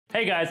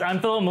Hey guys, I'm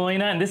Philip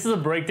Molina, and this is a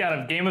breakdown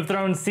of Game of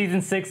Thrones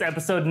Season 6,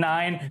 Episode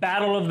 9,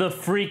 Battle of the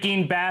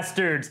Freaking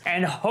Bastards.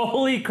 And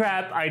holy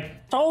crap, I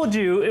told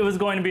you it was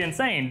going to be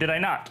insane, did I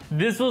not?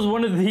 This was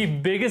one of the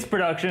biggest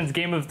productions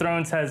Game of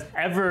Thrones has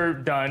ever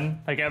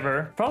done, like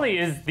ever. Probably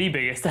is the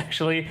biggest,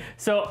 actually.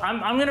 So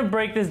I'm gonna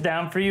break this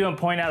down for you and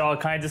point out all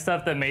kinds of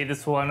stuff that made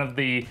this one of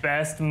the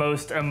best,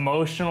 most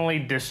emotionally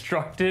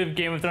destructive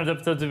Game of Thrones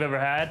episodes we've ever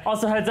had.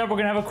 Also, heads up, we're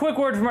gonna have a quick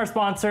word from our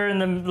sponsor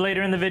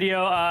later in the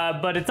video,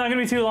 but it's not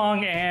gonna be too long.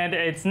 And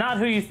it's not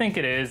who you think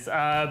it is,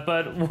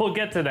 but we'll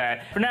get to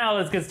that. For now,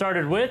 let's get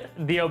started with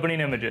the opening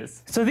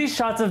images. So these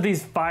shots of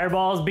these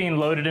fireballs being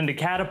loaded into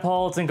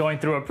catapults and going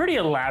through a pretty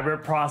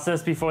elaborate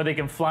process before they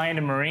can fly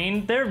into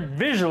Mereen, they're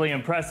visually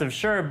impressive,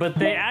 sure, but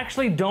they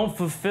actually don't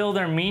fulfill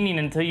their meaning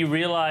until you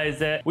realize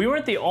that we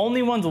weren't the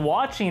only ones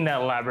watching that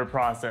elaborate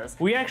process.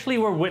 We actually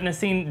were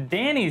witnessing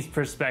Dany's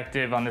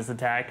perspective on this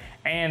attack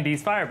and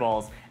these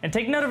fireballs. And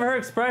take note of her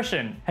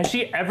expression. Has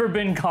she ever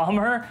been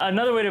calmer?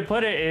 Another way to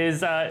put it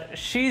is,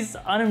 she's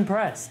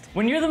unimpressed.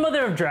 When you're the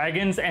mother of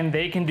dragons and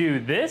they can do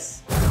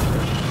this,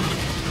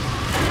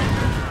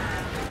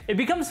 it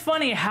becomes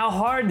funny how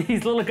hard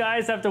these little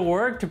guys have to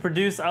work to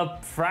produce a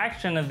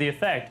fraction of the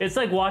effect. It's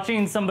like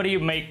watching somebody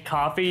make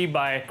coffee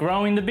by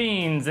growing the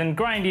beans and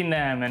grinding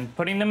them and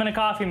putting them in a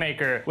coffee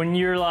maker. When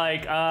you're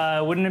like,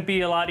 wouldn't it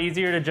be a lot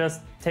easier to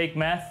just take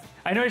meth?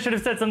 I know I should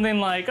have said something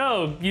like,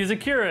 oh, use a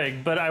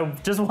Keurig, but I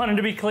just wanted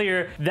to be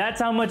clear, that's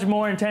how much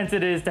more intense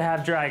it is to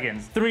have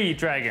dragons. 3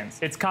 dragons.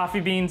 It's coffee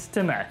beans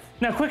to meth.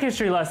 Now, quick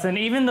history lesson,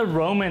 even the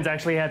Romans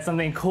actually had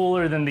something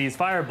cooler than these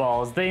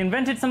fireballs. They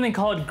invented something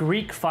called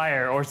Greek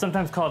fire, or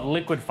sometimes called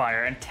liquid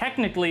fire, and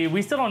technically,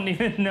 we still don't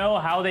even know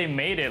how they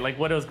made it, like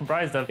what it was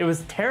comprised of. It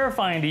was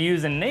terrifying to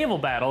use in naval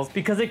battles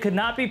because it could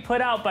not be put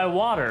out by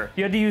water.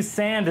 You had to use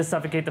sand to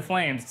suffocate the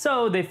flames.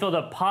 So they filled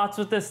up pots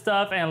with this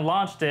stuff and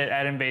launched it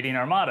at invading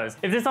armadas.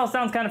 If this all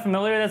sounds kind of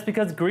familiar, that's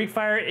because Greek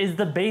fire is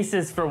the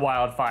basis for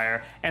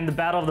wildfire, and the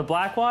Battle of the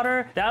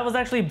Blackwater, that was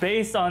actually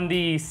based on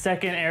the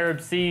second Arab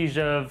siege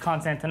of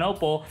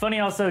Constantinople. Funny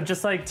also,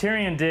 just like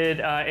Tyrion did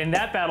in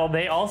that battle,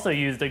 they also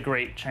used a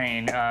great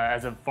chain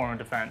as a form of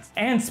defense.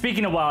 And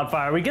speaking of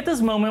wildfire, we get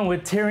this moment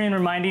with Tyrion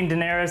reminding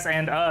Daenerys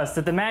and us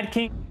that the Mad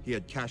King... He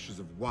had caches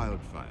of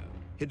wildfire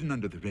hidden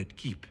under the Red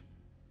Keep,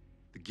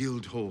 the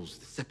guild halls,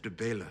 the Scepter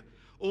Baler,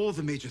 all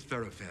the major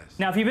thoroughfares.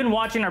 Now, if you've been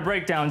watching our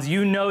breakdowns,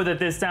 you know that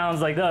this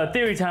sounds like the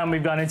theory time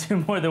we've gone into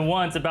more than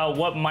once about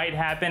what might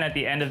happen at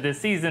the end of this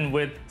season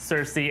with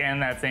Cersei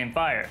and that same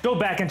fire. Go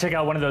back and check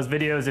out one of those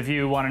videos if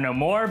you want to know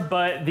more,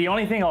 but the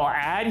only thing I'll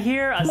add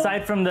here,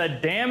 aside from the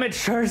damn it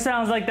sure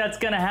sounds like that's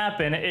gonna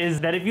happen, is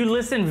that if you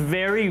listen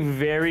very,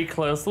 very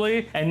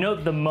closely and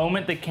note the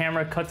moment the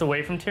camera cuts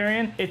away from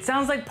Tyrion, it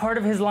sounds like part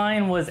of his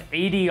line was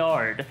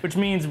ADR'd, which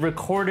means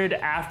recorded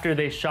after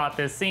they shot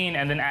this scene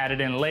and then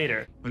added in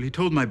later. Well, he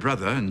told my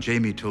brother, and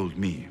Jaime told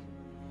me.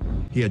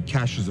 He had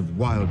caches of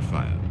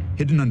wildfire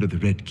hidden under the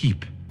Red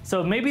Keep.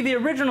 So maybe the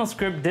original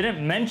script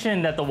didn't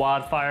mention that the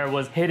wildfire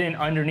was hidden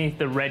underneath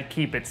the Red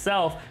Keep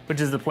itself, which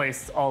is the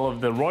place all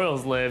of the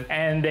royals live,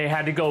 and they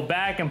had to go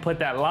back and put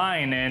that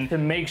line in to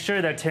make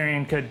sure that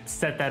Tyrion could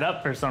set that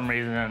up for some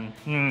reason.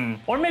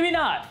 Or maybe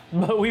not,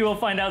 but we will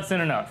find out soon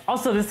enough.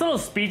 Also, this little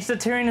speech that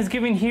Tyrion is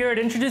giving here, it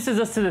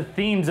introduces us to the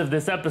themes of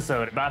this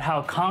episode, about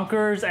how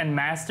conquerors and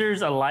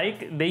masters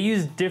alike, they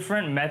use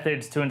different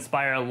methods to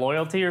inspire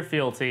loyalty or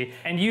fealty,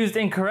 and used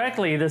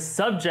incorrectly, the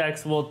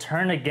subjects will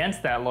turn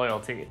against that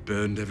loyalty.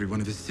 Burned every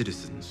one of his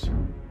citizens,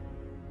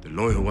 the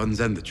loyal ones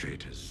and the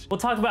traitors. We'll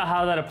talk about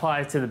how that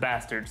applies to the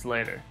bastards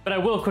later. But I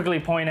will quickly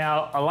point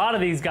out, a lot of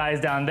these guys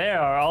down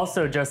there are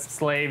also just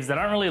slaves that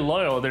aren't really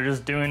loyal, they're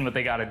just doing what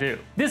they gotta do.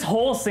 This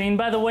whole scene,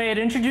 by the way, it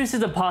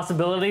introduces a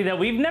possibility that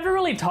we've never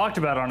really talked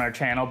about on our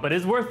channel, but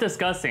is worth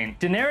discussing.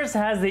 Daenerys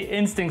has the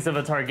instincts of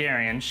a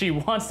Targaryen. She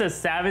wants to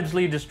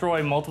savagely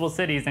destroy multiple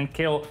cities and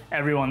kill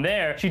everyone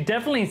there. She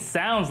definitely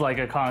sounds like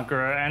a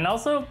conqueror and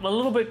also a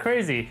little bit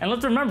crazy. And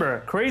let's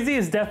remember, crazy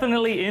is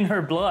definitely in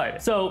her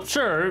blood. So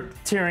sure,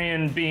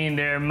 Tyrion being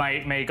there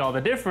might make all the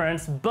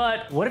difference,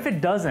 but what if it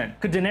doesn't?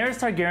 Could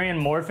Daenerys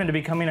Targaryen morph into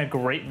becoming a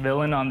great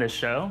villain on this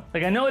show?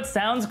 Like, I know it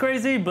sounds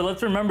crazy, but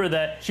let's remember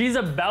that she's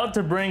about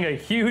to bring a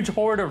huge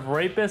horde of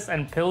rapists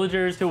and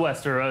pillagers to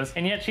Westeros,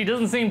 and yet she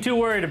doesn't seem too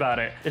worried about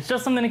it. It's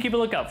just something to keep a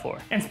lookout for.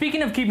 And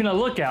speaking of keeping a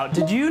lookout,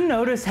 did you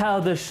notice how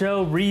the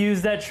show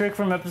reused that trick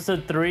from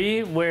episode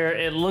 3, where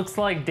it looks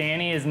like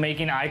Dany is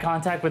making eye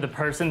contact with the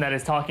person that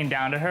is talking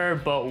down to her,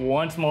 but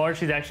once more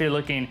she's actually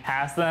looking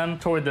past them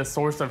toward the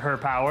source of her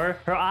power?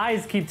 Her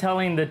eyes keep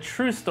telling the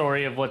true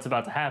story of what's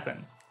about to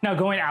happen. Now,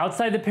 going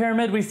outside the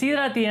pyramid, we see that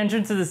at the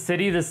entrance of the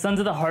city, the Sons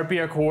of the Harpy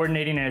are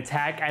coordinating an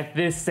attack at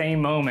this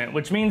same moment,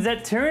 which means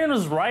that Tyrion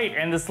was right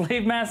and the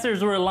slave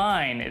masters were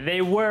lying. They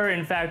were,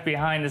 in fact,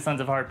 behind the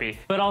Sons of Harpy.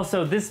 But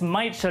also, this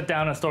might shut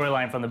down a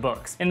storyline from the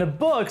books. In the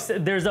books,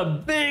 there's a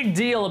big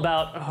deal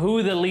about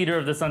who the leader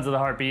of the Sons of the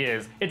Harpy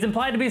is. It's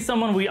implied to be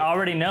someone we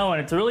already know,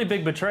 and it's a really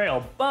big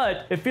betrayal,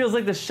 but it feels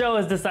like the show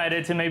has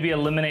decided to maybe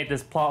eliminate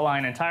this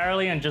plotline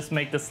entirely and just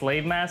make the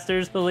slave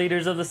masters the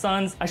leaders of the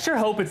Sons. I sure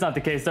hope it's not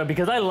the case, though,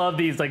 because I love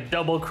these like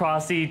double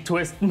crossy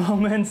twist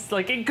moments.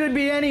 Like it could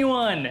be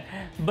anyone,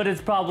 but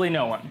it's probably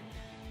no one.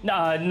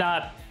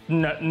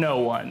 No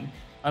one.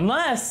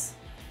 Unless,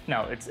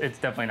 no, it's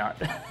definitely not.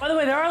 By the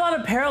way, there are a lot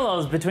of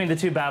parallels between the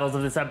two battles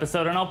of this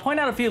episode, and I'll point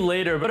out a few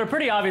later, but a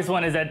pretty obvious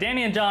one is that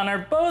Dany and Jon are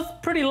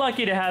both pretty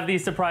lucky to have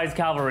these surprise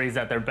cavalries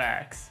at their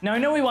backs. Now, I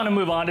know we want to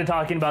move on to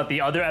talking about the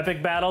other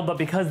epic battle, but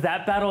because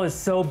that battle is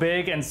so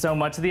big and so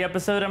much of the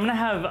episode, I'm gonna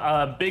have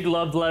a big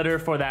love letter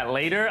for that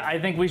later. I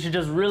think we should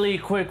just really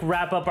quick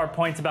wrap up our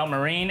points about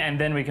Mereen, and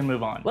then we can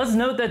move on. Let's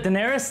note that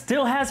Daenerys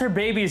still has her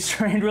babies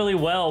trained really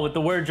well, with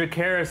the word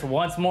Dracarys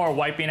once more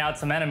wiping out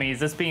some enemies,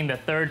 this being the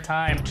third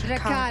time.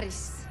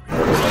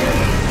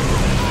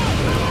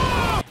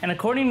 And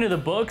according to the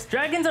books,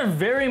 dragons are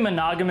very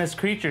monogamous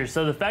creatures,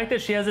 so the fact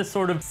that she has this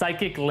sort of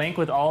psychic link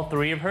with all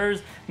three of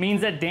hers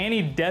means that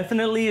Dany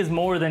definitely is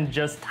more than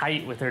just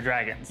tight with her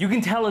dragons. You can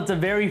tell it's a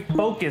very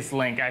focused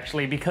link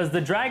actually, because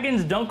the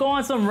dragons don't go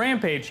on some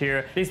rampage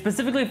here. They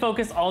specifically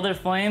focus all their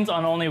flames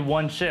on only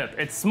one ship.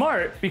 It's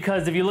smart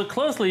because if you look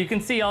closely, you can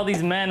see all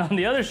these men on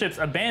the other ships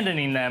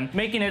abandoning them,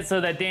 making it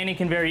so that Dany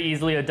can very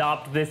easily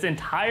adopt this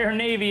entire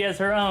navy as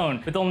her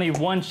own, with only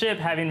one ship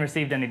having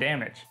received any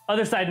damage.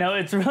 Other side note,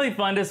 it's really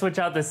fun to switch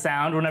out the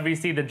sound whenever you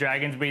see the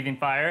dragons breathing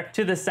fire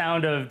to the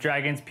sound of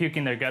dragons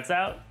puking their guts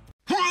out.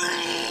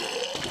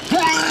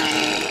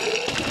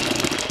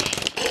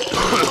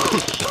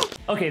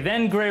 Okay,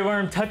 then Grey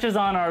Worm touches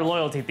on our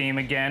loyalty theme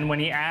again when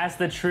he asks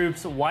the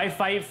troops, why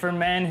fight for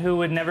men who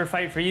would never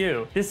fight for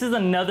you? This is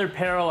another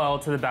parallel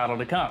to the battle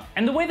to come.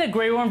 And the way that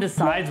Grey Worm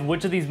decides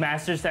which of these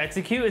masters to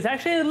execute is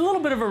actually a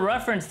little bit of a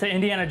reference to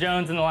Indiana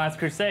Jones and the Last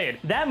Crusade.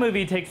 That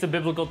movie takes the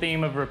biblical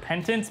theme of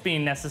repentance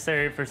being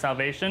necessary for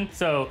salvation,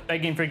 so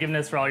begging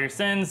forgiveness for all your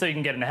sins so you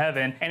can get into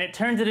heaven, and it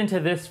turns it into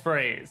this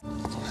phrase. The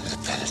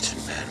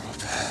penitent man will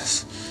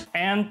pass.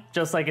 And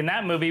just like in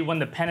that movie, when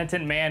the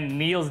penitent man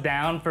kneels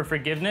down for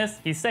forgiveness,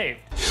 he's saved.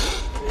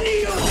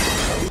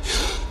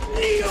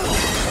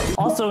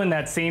 Also in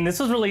that scene, this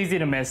was really easy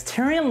to miss.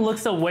 Tyrion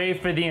looks away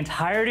for the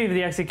entirety of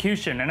the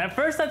execution, and at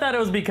first I thought it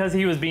was because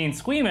he was being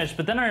squeamish,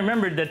 but then I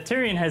remembered that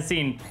Tyrion has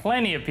seen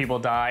plenty of people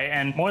die,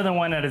 and more than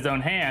one at his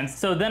own hands,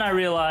 so then I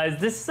realized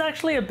this is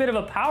actually a bit of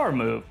a power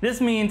move. This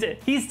means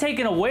he's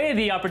taken away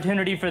the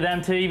opportunity for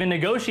them to even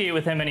negotiate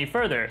with him any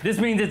further. This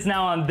means it's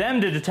now on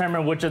them to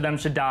determine which of them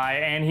should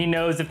die, and he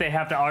knows if they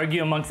have to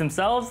argue amongst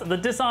themselves, the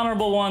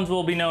dishonorable ones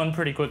will be known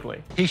pretty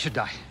quickly. He should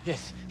die.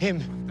 Yes,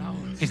 him. No.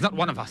 He's not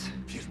one of us.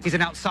 He's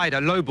an outsider,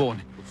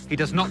 lowborn. He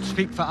does not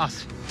speak for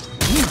us.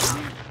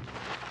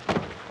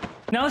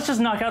 Now let's just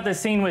knock out this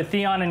scene with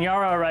Theon and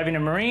Yara arriving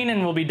in Mereen,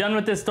 and we'll be done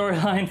with this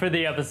storyline for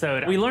the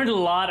episode. We learned a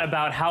lot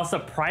about how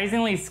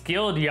surprisingly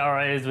skilled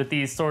Yara is with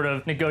these sort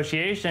of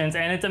negotiations,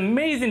 and it's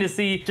amazing to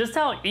see just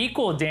how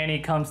equal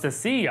Dany comes to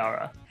see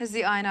Yara. Has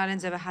the Iron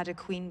Islands ever had a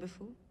queen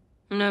before?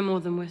 No more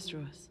than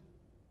Westeros.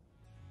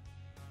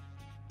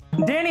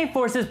 Dany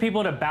forces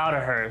people to bow to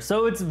her,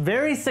 so it's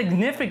very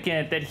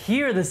significant that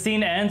here the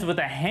scene ends with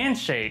a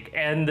handshake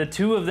and the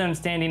two of them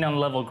standing on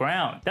level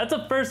ground. That's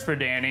a first for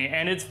Dany,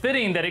 and it's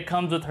fitting that it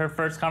comes with her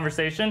first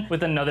conversation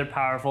with another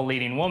powerful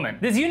leading woman.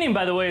 This union,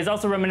 by the way, is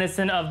also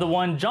reminiscent of the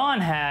one Jon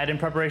had in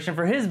preparation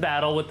for his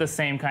battle with the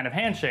same kind of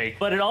handshake,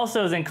 but it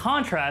also is in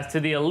contrast to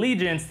the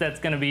allegiance that's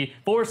going to be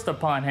forced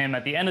upon him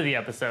at the end of the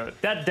episode.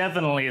 That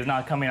definitely is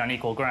not coming on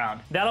equal ground.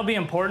 That'll be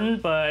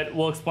important, but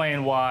we'll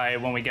explain why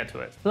when we get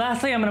to it.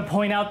 Lastly, I'm going to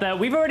point out that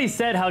we've already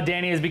said how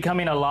Dany is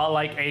becoming a lot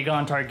like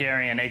Aegon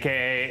Targaryen,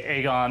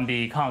 aka Aegon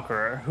the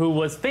Conqueror, who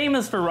was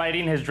famous for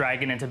riding his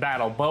dragon into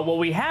battle, but what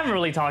we haven't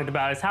really talked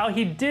about is how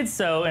he did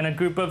so in a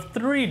group of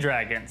 3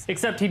 dragons.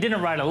 Except he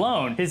didn't ride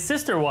alone. His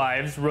sister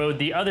wives rode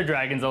the other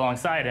dragons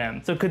alongside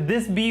him. So could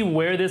this be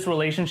where this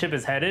relationship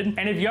is headed?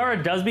 And if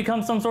Yara does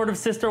become some sort of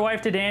sister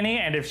wife to Dany,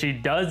 and if she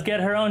does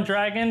get her own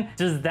dragon,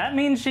 does that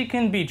mean she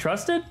can be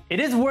trusted? It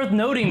is worth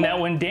noting that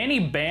when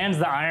Dany bans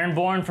the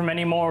Ironborn from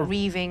any more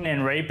reaving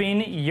and raping,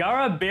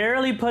 Yara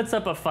barely puts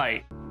up a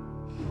fight.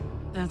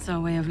 That's our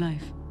way of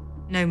life.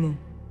 No more.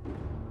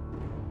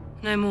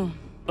 No more.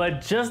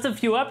 But just a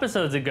few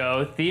episodes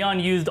ago, Theon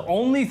used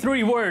only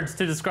 3 words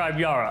to describe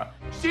Yara.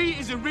 She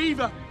is a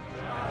reaver.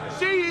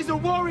 She is a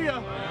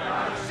warrior.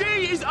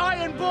 She is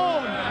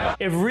Ironborn.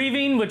 If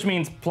reaving, which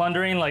means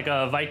plundering like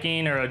a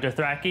Viking or a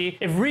Dothraki,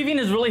 if reaving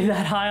is really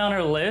that high on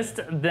her list,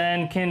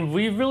 then can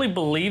we really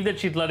believe that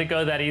she'd let it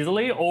go that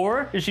easily?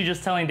 Or is she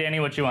just telling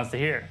Dany what she wants to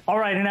hear?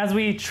 Alright, and as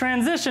we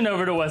transition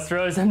over to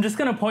Westeros, I'm just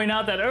gonna point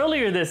out that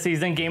earlier this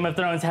season, Game of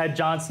Thrones had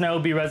Jon Snow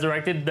be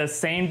resurrected the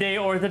same day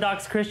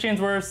Orthodox Christians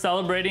were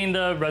celebrating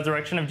the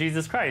resurrection of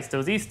Jesus Christ. It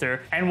was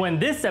Easter. And when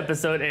this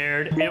episode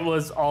aired, it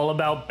was all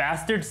about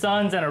bastard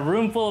sons and a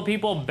room full of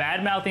people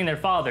bad-mouthing their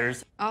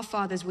fathers. Our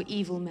fathers were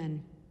evil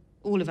men.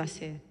 All of us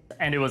here.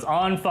 And it was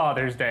on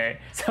Father's Day.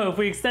 So if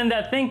we extend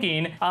that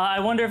thinking, I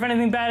wonder if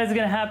anything bad is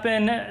gonna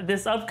happen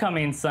this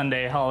upcoming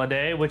Sunday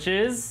holiday, which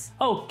is,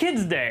 oh,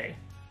 Kids Day.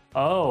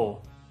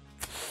 Oh,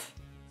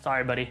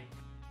 sorry, buddy.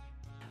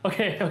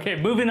 Okay,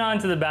 moving on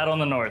to the battle in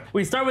the north.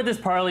 We start with this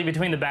parley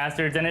between the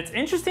bastards, and it's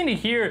interesting to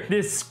hear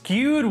this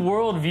skewed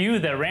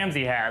worldview that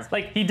Ramsay has.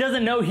 Like, he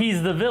doesn't know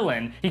he's the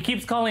villain. He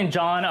keeps calling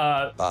Jon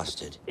a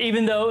Bastard.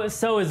 even though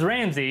so is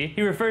Ramsay.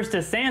 He refers to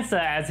Sansa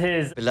as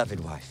his Beloved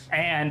wife.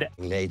 and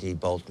Lady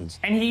Bolton's.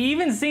 and he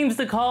even seems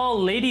to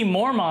call Lady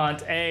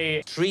Mormont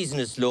a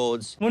Treasonous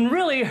lords. when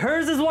really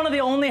hers is one of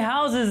the only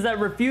houses that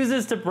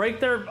refuses to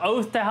break their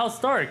oath to House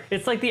Stark.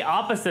 It's like the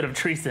opposite of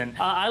treason.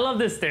 I love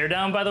this stare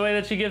down, by the way,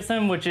 that she gives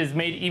him, which is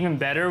made even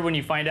better when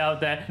you find out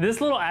that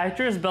this little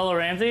actress, Bella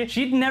Ramsey,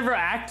 she'd never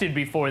acted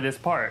before this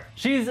part.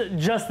 She's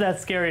just that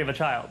scary of a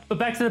child. But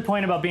back to the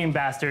point about being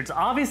bastards.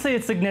 Obviously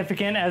it's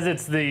significant as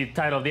it's the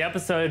title of the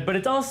episode, but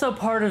it's also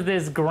part of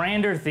this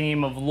grander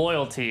theme of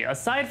loyalty.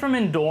 Aside from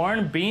in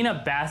Dorne, being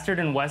a bastard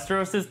in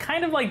Westeros is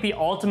kind of like the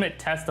ultimate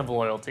test of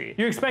loyalty.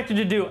 You're expected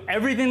to do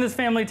everything this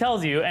family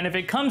tells you, and if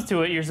it comes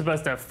to it, you're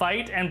supposed to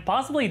fight and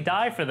possibly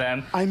die for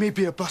them. I may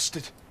be a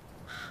bastard,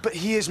 but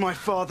he is my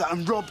father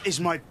and Robb is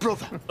my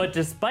brother. But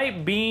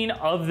despite being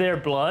of their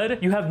blood,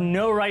 you have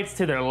no rights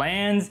to their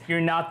lands,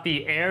 you're not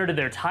the heir to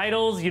their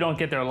titles, you don't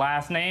get their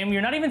last name,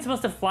 you're not even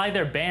supposed to fly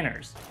their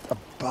banners. A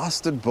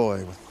bastard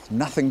boy with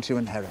nothing to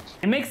inherit.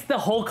 It makes the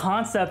whole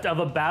concept of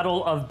a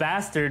battle of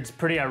bastards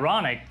pretty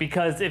ironic,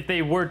 because if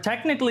they were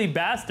technically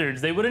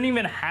bastards, they wouldn't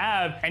even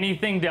have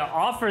anything to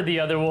offer the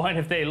other one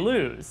if they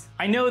lose.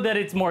 I know that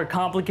it's more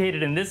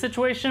complicated in this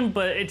situation,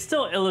 but it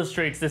still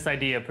illustrates this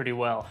idea pretty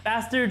well.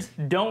 Bastards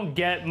don't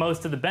get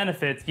most of the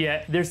benefits,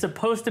 yet they're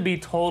supposed to be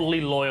totally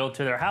loyal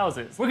to their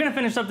houses. We're gonna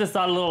finish up this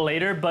thought a little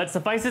later, but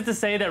suffice it to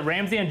say that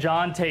Ramsay and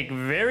Jon take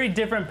very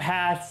different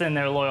paths in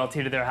their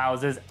loyalty to their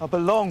houses. I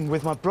belong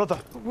with my brother.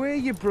 We're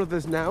your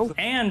brothers now.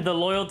 And the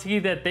loyalty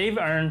that they've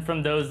earned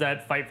from those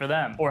that fight for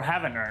them, or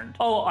haven't earned.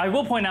 Oh, I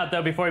will point out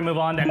though, before we move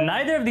on, that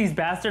neither of these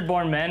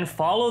bastard-born men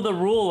follow the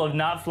rule of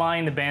not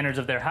flying the banners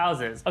of their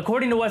houses.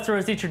 According to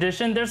Westerosi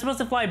tradition, they're supposed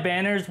to fly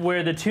banners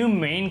where the two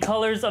main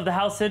colors of the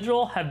house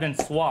sigil have been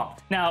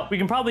swapped. Now, we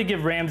can probably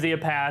give Ramsay a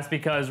pass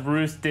because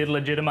Roose did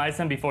legitimize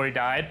him before he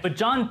died, but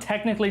Jon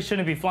technically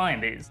shouldn't be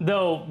flying these.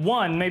 Though,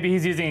 one, maybe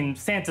he's using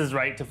Sansa's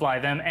right to fly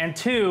them, and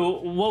two,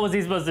 what was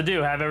he supposed to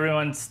do? Have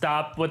everyone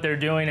stop what they're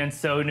doing and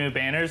sew new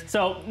banners?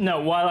 So, no,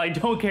 while I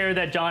don't care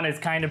that Jon is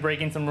kind of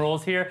breaking some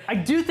rules here, I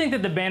do think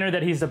that the banner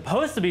that he's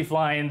supposed to be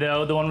flying,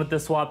 though, the one with the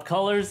swapped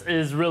colors,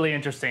 is really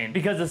interesting,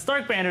 because the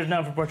Stark banner is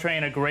known for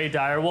portraying a gray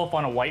direwolf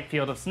on a white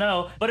field of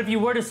snow, but if you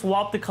were to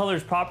swap the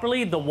colors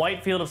properly, the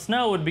white field of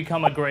snow would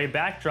become a gray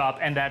backdrop,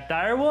 and that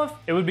direwolf,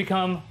 it would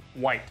become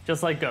white,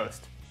 just like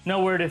Ghost.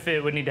 No word if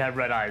it would need to have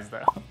red eyes,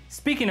 though.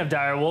 Speaking of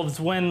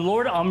direwolves, when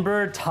Lord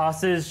Umber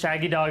tosses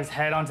Shaggy Dog's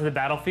head onto the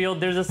battlefield,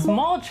 there's a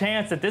small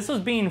chance that this was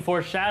being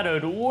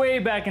foreshadowed way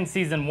back in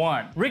season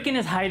 1. Rickon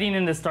is hiding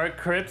in the Stark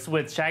crypts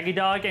with Shaggy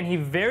Dog, and he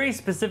very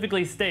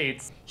specifically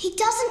states, "He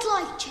doesn't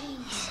like change."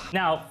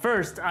 Now,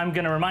 first, I'm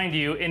gonna remind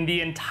you, in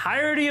the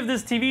entirety of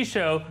this TV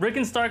show,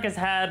 Rickon Stark has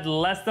had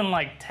less than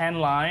like 10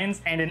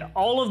 lines, and in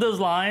all of those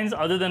lines,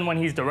 other than when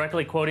he's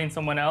directly quoting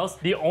someone else,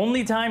 the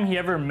only time he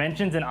ever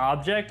mentions an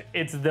object,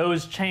 it's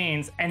those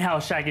chains and how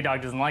Shaggy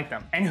Dog doesn't like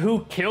them. And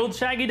who killed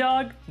Shaggy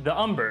Dog? The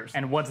Umbers.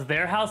 And what's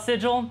their house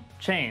sigil?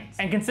 Chains.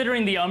 And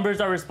considering the Umbers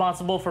are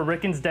responsible for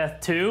Rickon's death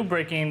too,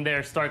 breaking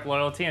their Stark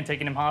loyalty and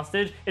taking him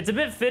hostage, it's a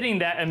bit fitting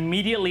that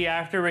immediately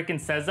after Rickon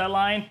says that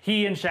line,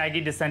 he and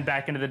Shaggy descend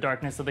back into the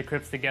darkness of the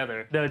crypts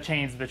together. The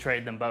chains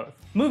betrayed them both.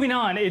 Moving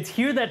on, it's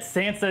here that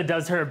Sansa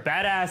does her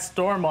badass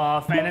storm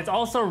off, and it's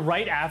also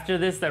right after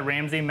this that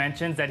Ramsay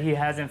mentions that he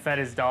hasn't fed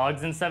his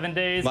dogs in 7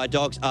 days. My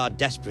dogs are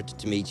desperate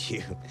to meet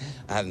you.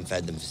 I haven't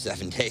fed them for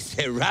 7 days.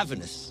 They're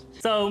ravenous.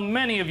 So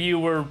many of you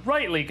were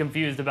rightly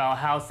confused about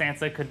how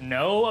Sansa could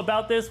know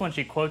about this when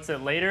she quotes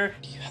it later.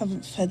 You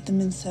haven't fed them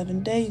in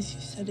 7 days,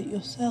 you said it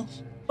yourself.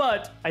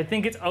 But I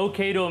think it's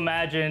okay to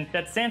imagine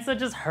that Sansa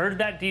just heard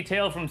that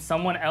detail from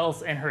someone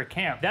else in her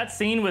camp. That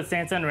scene with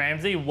Sansa and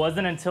Ramsay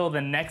wasn't until the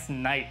next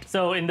night.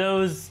 So in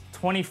those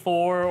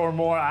 24 or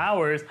more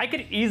hours, I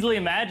could easily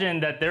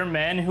imagine that their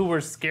men who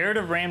were scared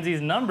of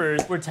Ramsay's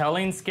numbers were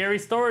telling scary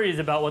stories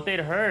about what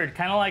they'd heard.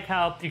 Kind of like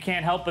how you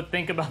can't help but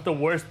think about the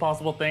worst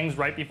possible things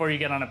right before you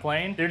get on a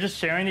plane. They're just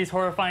sharing these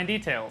horrifying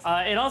details.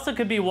 It also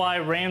could be why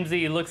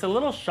Ramsay looks a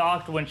little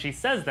shocked when she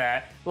says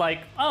that. Like,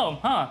 oh,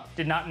 huh,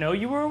 did not know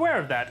you were aware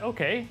of that.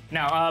 Okay.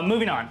 Now,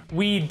 moving on.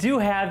 We do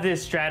have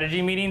this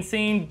strategy meeting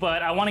scene,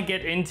 but I want to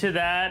get into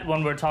that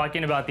when we're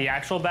talking about the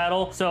actual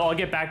battle. So I'll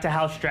get back to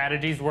how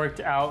strategies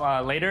worked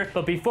out later.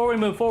 But before we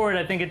move forward,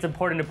 I think it's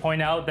important to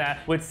point out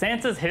that with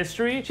Sansa's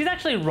history, she's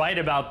actually right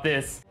about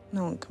this.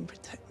 No one can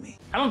protect me.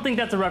 I don't think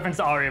that's a reference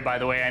to Arya, by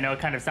the way. I know it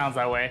kind of sounds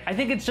that way. I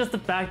think it's just the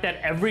fact that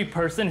every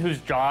person whose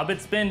job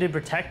it's been to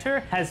protect her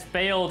has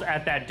failed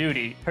at that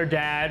duty. Her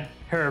dad,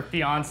 her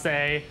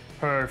fiance,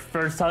 her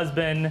first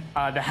husband,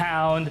 the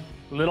Hound,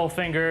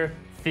 Littlefinger,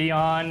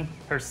 Theon,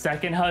 her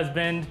second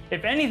husband.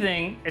 If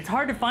anything, it's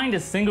hard to find a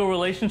single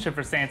relationship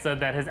for Sansa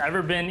that has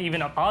ever been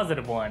even a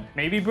positive one.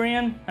 Maybe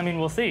Brienne? I mean,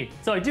 we'll see.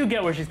 So I do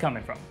get where she's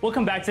coming from. We'll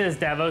come back to this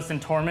Davos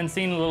and Tormund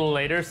scene a little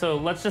later, so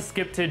let's just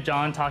skip to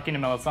Jon talking to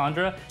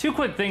Melisandre. Two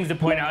quick things to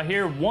point out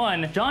here.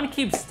 One, Jon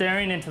keeps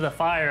staring into the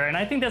fire, and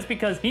I think that's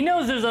because he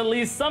knows there's at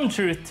least some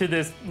truth to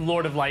this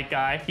Lord of Light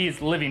guy.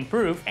 He's living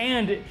proof,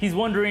 and he's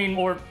wondering,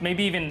 or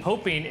maybe even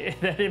hoping,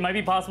 that it might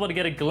be possible to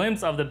get a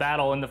glimpse of the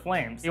battle in the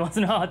flames. He wants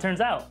to know how it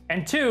turns out.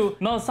 And two,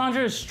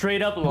 Melisandre is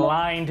straight up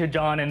lying to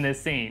Jon in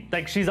this scene.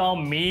 Like, she's all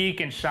meek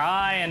and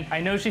shy, and I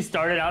know she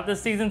started out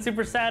this season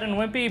super sad and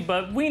wimpy,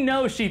 but we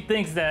know she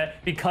thinks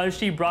that because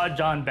she brought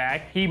Jon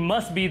back, he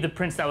must be the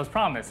prince that was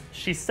promised.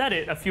 She said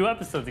it a few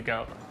episodes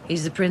ago.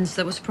 He's the prince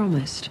that was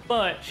promised.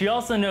 But she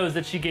also knows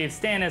that she gave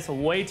Stannis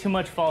way too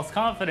much false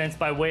confidence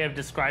by way of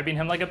describing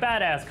him like a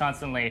badass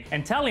constantly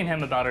and telling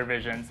him about her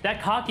visions.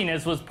 That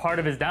cockiness was part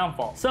of his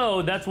downfall.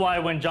 So that's why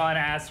when Jon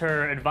asks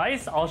her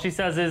advice, all she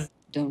says is,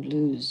 "Don't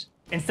lose."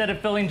 Instead of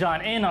filling Jon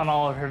in on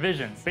all of her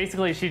visions.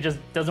 Basically, she just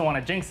doesn't want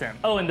to jinx him.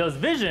 Oh, and those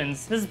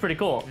visions, this is pretty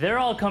cool. They're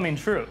all coming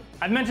true.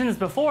 I've mentioned this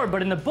before,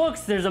 but in the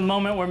books, there's a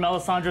moment where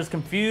Melisandre's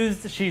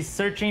confused. She's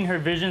searching her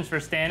visions for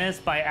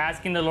Stannis by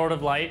asking the Lord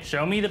of Light,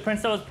 show me the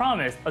prince that was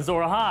promised, Azor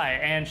Ahai,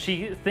 and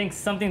she thinks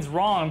something's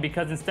wrong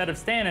because instead of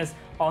Stannis,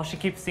 all she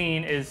keeps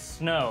seeing is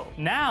snow.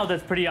 Now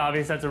that's pretty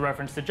obvious that's a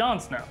reference to Jon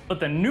Snow. But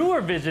the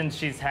newer visions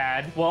she's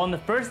had, well, in the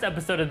first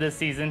episode of this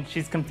season,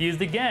 she's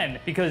confused again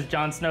because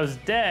Jon Snow's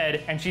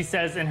dead, and she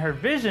says in her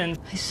visions,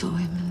 I saw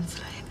him in the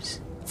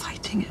flames,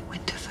 fighting at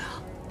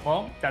Winterfell.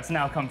 well, that's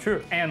now come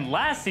true. And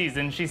last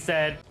season, she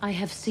said, I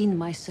have seen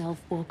myself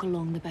walk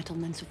along the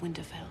battlements of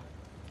Winterfell.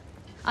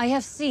 I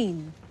have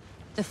seen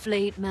the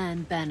flayed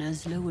man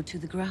banners lowered to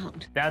the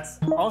ground. That's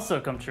also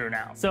come true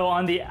now. So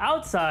on the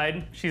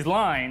outside, she's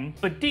lying,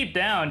 but deep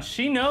down,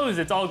 she knows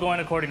it's all going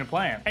according to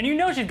plan. And you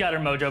know she's got her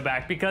mojo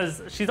back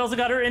because she's also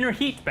got her inner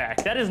heat back.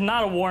 That is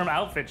not a warm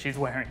outfit she's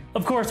wearing.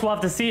 Of course, we'll have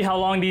to see how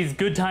long these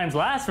good times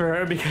last for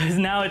her because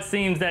now it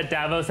seems that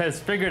Davos has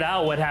figured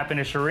out what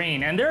happened to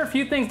Shireen. And there are a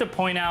few things to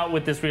point out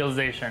with this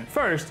realization.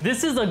 First,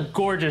 this is a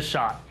gorgeous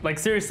shot, like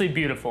seriously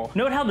beautiful.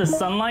 Note how the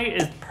sunlight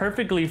is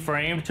perfectly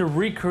framed to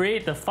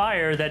recreate the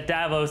fire that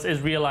Davos is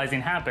realizing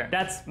happened.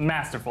 That's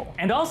masterful.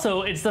 And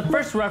also, it's the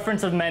first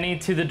reference of many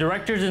to the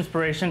director's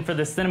inspiration for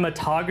the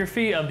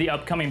cinematography of the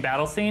upcoming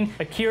battle scene,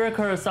 Akira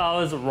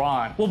Kurosawa's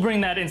Ran. We'll bring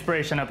that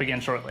inspiration up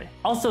again shortly.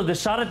 Also, the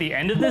shot at the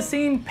end of this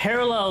scene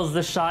parallels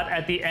the shot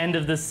at the end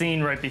of the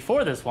scene right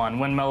before this one,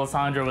 when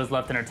Melisandre was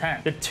left in her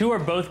tent. The two are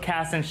both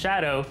cast in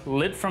shadow,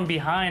 lit from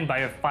behind by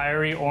a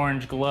fiery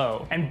orange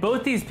glow. And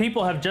both these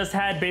people have just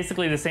had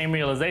basically the same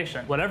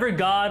realization. Whatever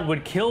god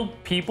would kill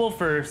people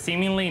for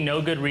seemingly no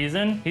good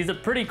reason, he's a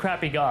pretty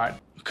crappy god.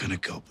 What kind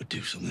of god would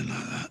do something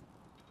like that?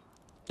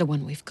 The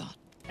one we've got.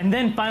 And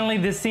then finally,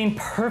 this scene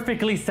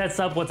perfectly sets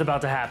up what's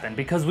about to happen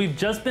because we've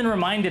just been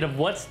reminded of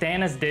what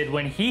Stannis did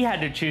when he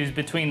had to choose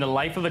between the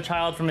life of a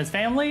child from his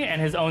family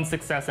and his own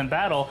success in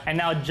battle, and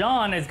now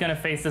Jon is gonna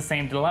face the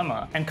same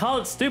dilemma. And call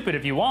it stupid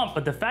if you want,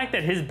 but the fact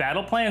that his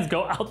battle plans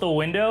go out the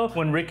window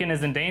when Rickon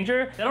is in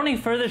danger, that only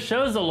further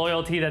shows the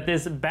loyalty that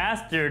this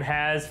bastard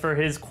has for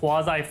his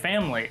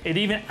quasi-family. It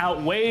even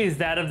outweighs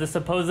that of the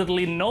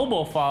supposedly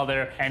noble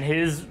father and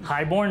his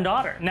highborn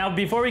daughter. Now,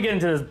 before we get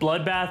into this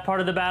bloodbath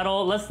part of the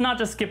battle, let's not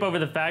just skip over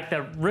the fact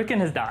that Rickon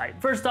has died.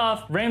 First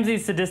off,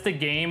 Ramsay's sadistic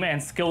game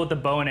and skill with the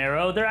bow and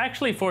arrow, they're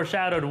actually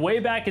foreshadowed way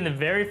back in the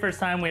very first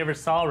time we ever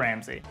saw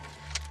Ramsay.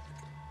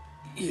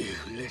 You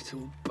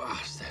little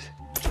bastard.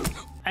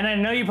 And I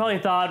know you probably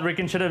thought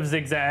Rickon should have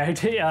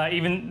zigzagged,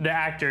 even the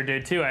actor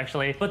did too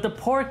actually, but the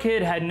poor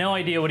kid had no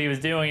idea what he was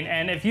doing,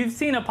 and if you've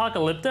seen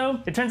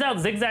Apocalypto, it turns out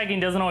zigzagging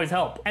doesn't always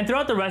help. And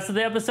throughout the rest of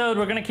the episode,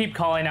 we're gonna keep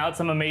calling out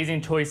some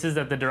amazing choices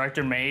that the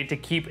director made to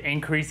keep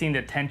increasing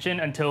the tension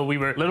until we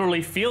were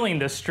literally feeling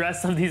the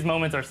stress of these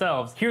moments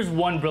ourselves. Here's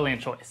one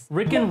brilliant choice.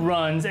 Rickon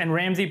runs and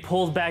Ramsay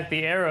pulls back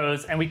the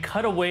arrows and we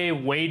cut away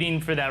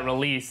waiting for that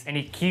release, and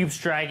he keeps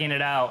dragging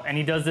it out, and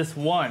he does this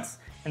once,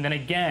 and then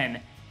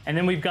again. And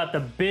then we've got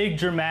the big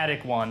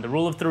dramatic one, the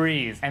rule of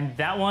threes, and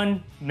that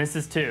one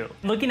misses too.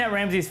 Looking at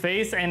Ramsay's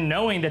face and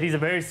knowing that he's a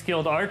very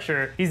skilled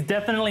archer, he's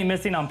definitely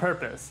missing on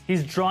purpose.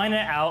 He's drawing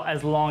it out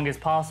as long as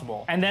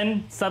possible. And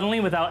then suddenly,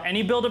 without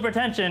any build-up or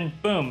tension,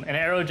 boom, an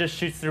arrow just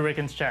shoots through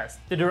Rickon's chest.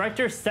 The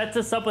director sets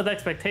us up with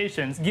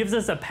expectations, gives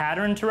us a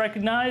pattern to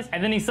recognize,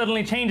 and then he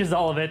suddenly changes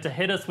all of it to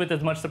hit us with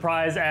as much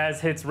surprise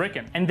as hits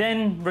Rickon. And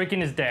then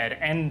Rickon is dead,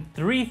 and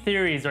 3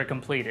 theories are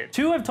completed.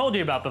 2 I've told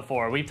you about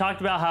before. We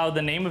talked about how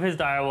the name of his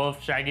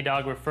direwolf, Shaggy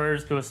Dog,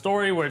 refers to a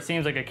story where it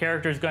seems like a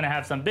character is going to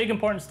have some big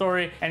important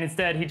story, and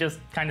instead he just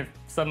kind of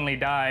suddenly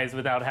dies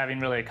without having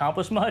really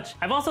accomplished much.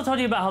 I've also told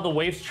you about how the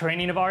waif's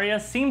training of Arya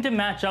seemed to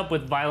match up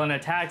with violent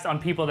attacks on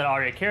people that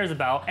Arya cares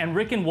about, and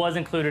Rickon was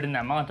included in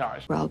that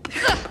montage. Rob,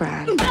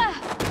 Bran.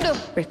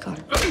 Rickon.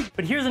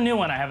 But here's a new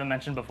one I haven't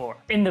mentioned before.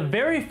 In the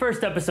very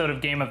first episode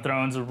of Game of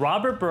Thrones,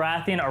 Robert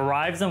Baratheon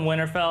arrives in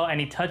Winterfell and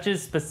he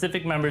touches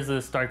specific members of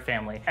the Stark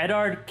family: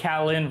 Eddard,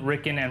 Catelyn,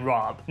 Rickon, and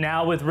Robb.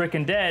 Now with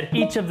Rickon dead,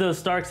 each of those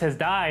Starks has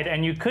died,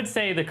 and you could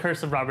say the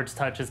curse of Robert's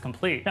touch is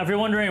complete. Now if you're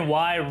wondering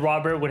why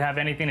Robert would have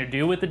anything to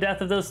do with the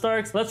death of those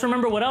Starks, let's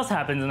remember what else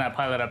happens in that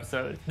pilot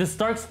episode. The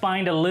Starks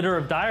find a litter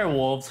of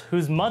direwolves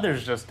whose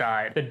mothers just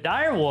died. The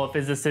direwolf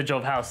is the sigil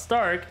of House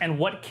Stark, and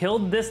what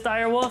killed this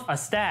direwolf? A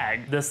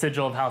stag, the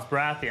sigil of House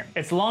Baratheon.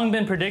 It's long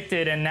been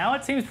predicted, and now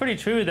it seems pretty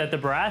true that the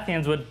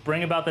Baratheons would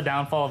bring about the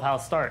downfall of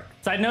House Stark.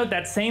 Side note,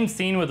 that same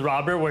scene with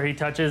Robert where he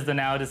touches the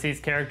now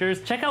deceased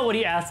characters, check out what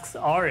he asks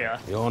Arya.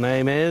 Your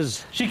name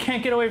is? She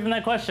can't get away from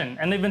that question,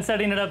 and they've been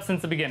setting it up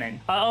since the beginning.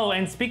 Oh,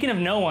 and speaking of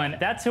no one,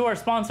 that's who our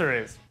sponsor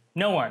is.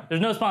 No one. There's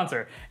no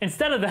sponsor.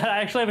 Instead of that, I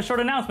actually have a short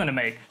announcement to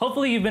make.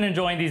 Hopefully you've been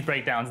enjoying these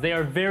breakdowns. They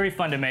are very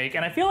fun to make,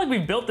 and I feel like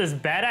we've built this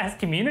badass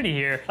community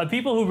here of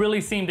people who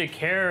really seem to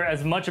care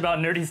as much about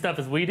nerdy stuff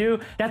as we do.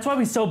 That's why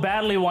we so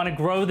badly want to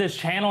grow this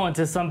channel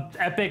into some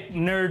epic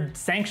nerd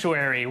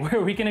sanctuary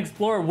where we can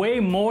explore way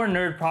more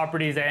nerd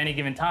properties at any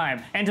given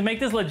time. And to make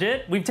this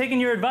legit, we've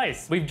taken your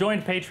advice. We've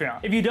joined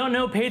Patreon. If you don't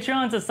know,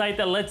 Patreon's a site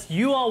that lets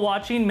you all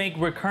watching make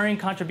recurring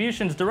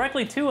contributions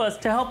directly to us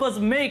to help us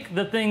make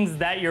the things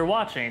that you're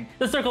watching.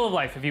 The circle of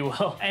life, if you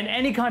will. And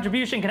any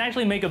contribution can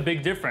actually make a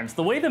big difference.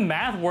 The way the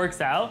math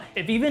works out,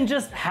 if even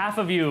just half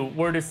of you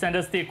were to send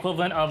us the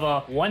equivalent of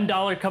a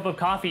 $1 cup of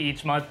coffee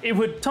each month, it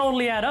would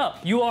totally add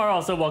up. You are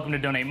also welcome to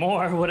donate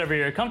more, whatever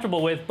you're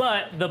comfortable with,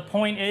 but the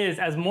point is,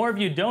 as more of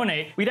you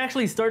donate, we'd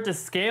actually start to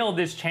scale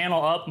this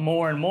channel up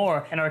more and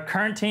more, and our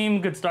current team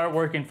could start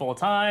working full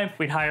time,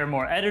 we'd hire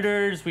more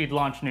editors, we'd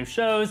launch new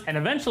shows, and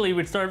eventually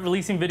we'd start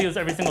releasing videos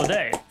every single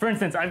day. For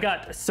instance, I've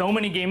got so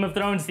many Game of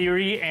Thrones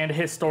theory and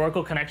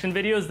historical connection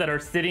videos that are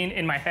sitting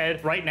in my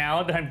head right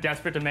now that I'm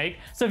desperate to make.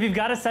 So if you've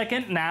got a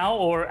second now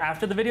or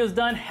after the video's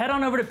done, head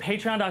on over to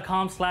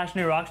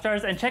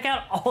patreon.com/newrockstars and check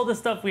out all the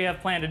stuff we have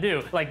planned to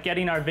do, like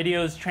getting our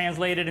videos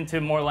translated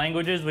into more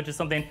languages, which is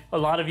something a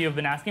lot of you have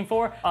been asking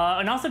for.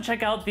 And also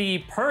check out the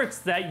perks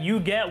that you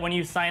get when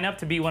you sign up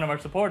to be one of our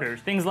supporters.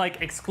 Things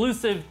like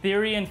exclusive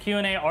theory and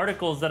Q&A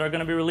articles that are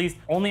going to be released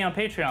only on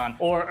Patreon,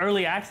 or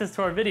early access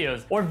to our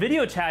videos, or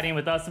video chatting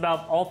with us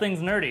about all things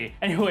nerdy.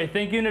 Anyway,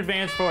 thank you in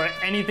advance for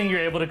anything you're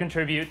able to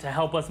contribute to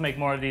help us make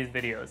more of these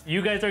videos.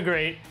 You guys are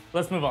great.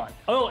 Let's move on.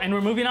 Oh, and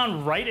we're moving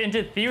on right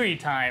into theory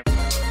time.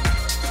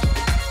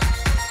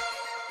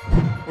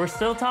 We're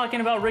still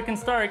talking about Rickon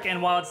Stark,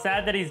 and while it's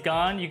sad that he's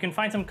gone, you can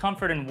find some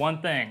comfort in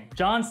one thing.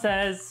 Jon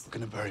says, I'm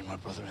gonna bury my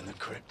brother in the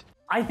crypt.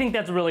 I think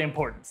that's really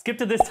important. Skip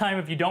to this time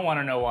if you don't want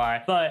to know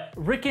why. But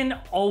Rickon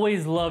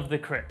always loved the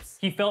crypts.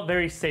 He felt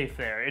very safe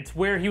there. It's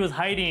where he was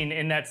hiding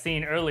in that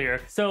scene earlier.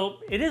 So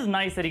it is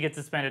nice that he gets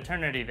to spend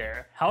eternity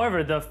there.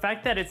 However, the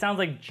fact that it sounds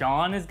like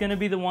Jon is gonna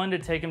be the one to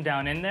take him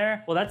down in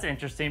there, well, that's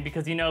interesting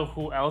because you know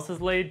who else is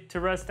laid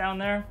to rest down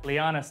there?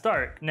 Lyanna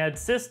Stark,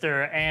 Ned's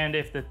sister, and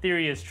if the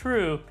theory is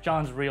true,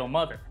 Jon's real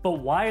mother. But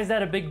why is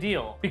that a big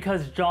deal?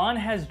 Because Jon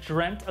has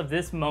dreamt of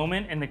this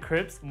moment in the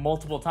crypts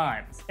multiple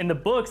times. In the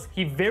books,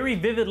 he very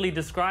vividly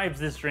describes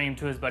this dream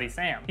to his buddy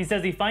Sam. He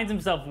says he finds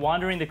himself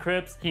wandering the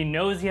crypts, he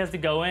knows he has to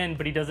go in,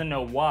 but he doesn't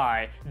know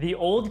why. The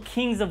old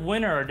kings of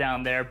winter are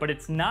down there, but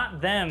it's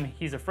not them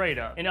he's afraid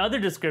of. In other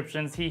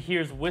descriptions, he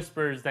hears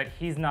whispers that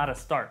he's not a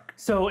Stark.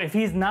 So if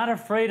he's not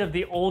afraid of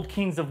the old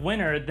kings of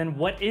winter, then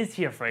what is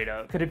he afraid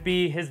of? Could it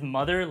be his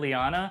mother,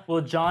 Lyanna?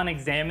 Will Jon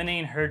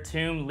examining her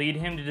tomb lead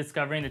him to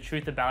discovering the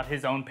truth about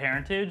his own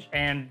parentage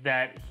and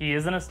that he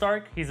isn't a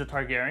Stark, he's a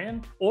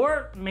Targaryen?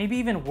 Or maybe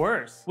even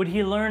worse, would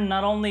he learn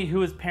not only who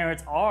his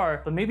parents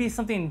are, but maybe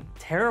something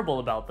terrible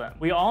about them?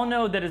 We all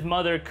know that his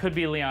mother could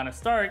be Lyanna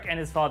Stark and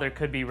his father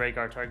could be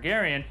Rhaegar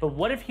Targaryen, but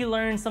what if he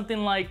learned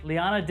something like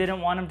Lyanna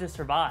didn't want him to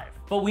survive?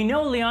 But we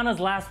know Lyanna's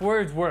last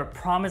words were,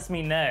 "Promise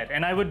me, Ned."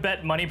 And I would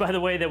bet money, by the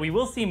way, that we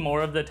will see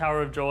more of the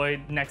Tower of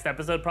Joy next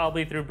episode,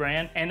 probably through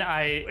Bran, and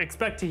I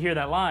expect to hear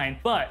that line.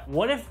 But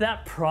what if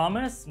that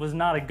promise was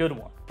not a good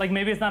one? Like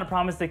maybe it's not a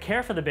promise to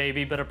care for the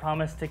baby, but a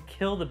promise to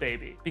kill the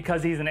baby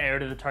because he's an heir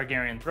to the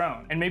Targaryen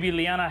throne. And maybe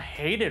Lyanna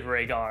hated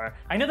Rhaegar.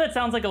 I know that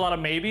sounds like a lot of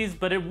maybes,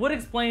 but it would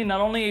explain not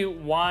only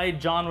why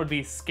Jon would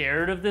be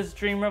scared of this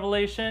dream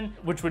revelation,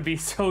 which would be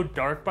so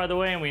dark, by the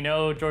way, and we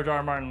know George R.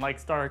 R. Martin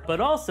likes dark,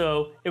 but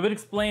also it would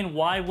explain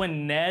why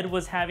when Ned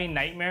was having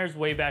nightmares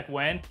way back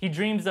when, he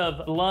dreams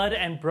of blood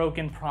and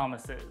broken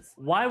promises.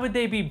 Why would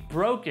they be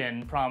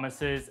broken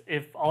promises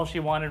if all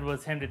she wanted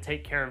was him to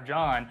take care of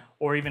Jon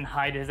or even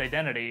hide his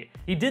identity?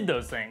 He did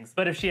those things.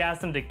 But if she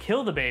asked him to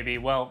kill the baby,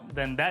 well,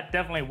 then that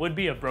definitely would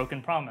be a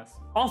broken promise.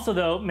 Also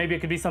though, maybe it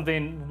could be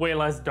something way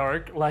less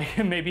dark, like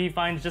maybe he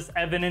finds just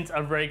evidence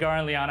of Rhaegar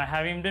and Lyanna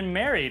having been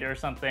married or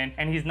something,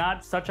 and he's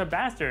not such a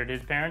bastard.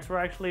 His parents were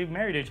actually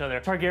married to each other.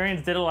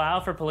 Targaryens did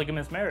allow for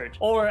polygamous marriage.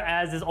 Or,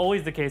 as is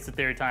always the case with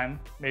Theory Time,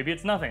 maybe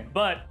it's nothing.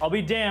 But I'll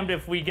be damned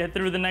if we get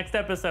through the next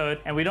episode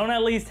and we don't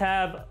at least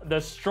have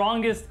the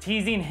strongest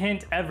teasing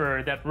hint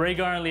ever that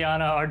Rhaegar and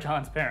Lyanna are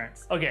Jon's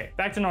parents. Okay,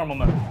 Okay, back to normal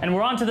mode. And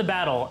we're on to the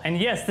battle. And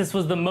yes, this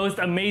was the most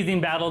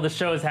amazing battle the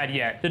show has had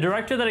yet. The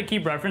director that I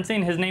keep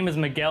referencing, his name is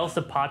Miguel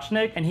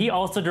Sapochnik, and he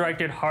also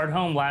directed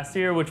Hardhome last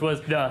year, which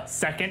was the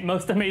second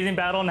most amazing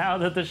battle now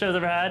that the show's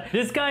ever had.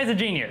 This guy is a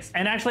genius.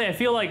 And actually, I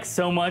feel like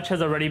so much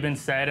has already been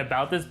said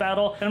about this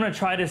battle that I'm gonna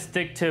try to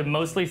stick to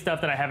mostly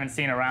stuff that I haven't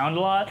seen around a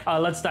lot.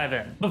 Let's dive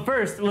in. But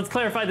first, let's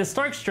clarify the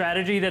Stark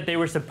strategy that they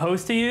were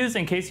supposed to use,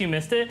 in case you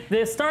missed it.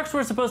 The Starks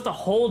were supposed to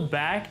hold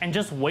back and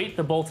just wait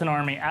the Bolton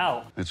army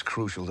out. It's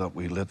crucial that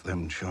we let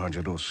them charge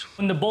at us.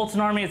 When the Bolton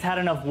army has had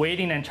enough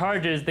waiting and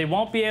charges, they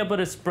won't be able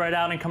to spread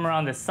out and come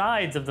around the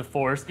sides of the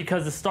force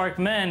because the Stark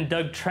men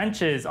dug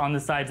trenches on the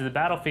sides of the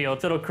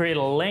battlefield, so it'll create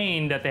a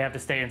lane that they have to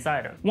stay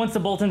inside of. Once the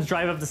Boltons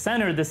drive up the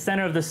center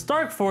of the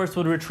Stark force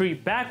would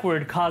retreat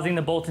backward, causing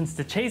the Boltons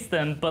to chase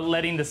them, but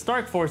letting the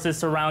Stark forces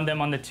surround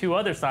them on the two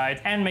other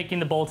sides and making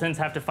the Boltons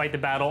have to fight the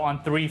battle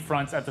on 3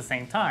 fronts at the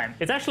same time.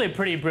 It's actually a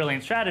pretty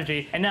brilliant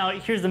strategy, and now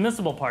here's the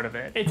missable part of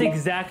it. It's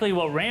exactly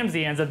what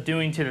Ramsay ends up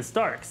doing to the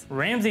Starks.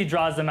 Ramsay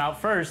draws them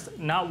out first,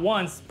 not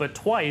once, but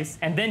twice,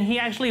 and then he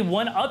actually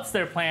one-ups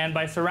their plan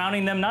by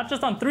surrounding them not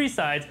just on 3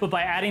 sides, but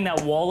by adding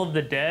that wall of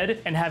the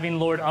dead and having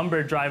Lord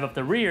Umber drive up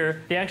the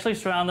rear. They actually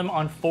surround them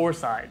on 4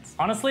 sides.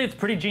 Honestly, it's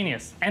pretty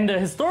genius. And the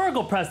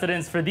historical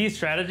precedence for these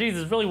strategies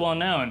is really well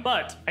known,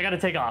 but I gotta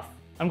take off.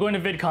 I'm going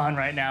to VidCon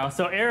right now,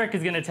 so Eric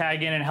is gonna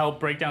tag in and help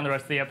break down the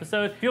rest of the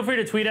episode. Feel free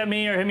to tweet at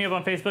me or hit me up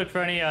on Facebook for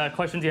any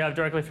questions you have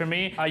directly for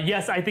me.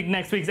 Yes, I think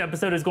next week's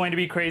episode is going to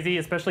be crazy,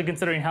 especially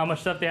considering how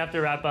much stuff they have to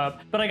wrap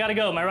up. But I gotta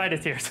go, my ride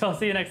is here, so I'll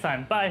see you next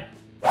time. Bye.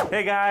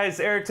 Hey guys,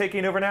 Eric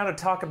taking over now to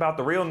talk about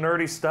the real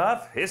nerdy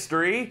stuff,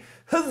 history.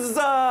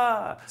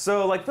 Huzzah!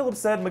 So like Philip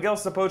said, Miguel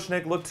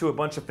Sapochnik looked to a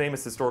bunch of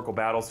famous historical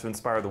battles to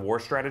inspire the war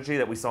strategy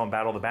that we saw in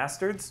Battle of the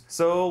Bastards.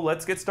 So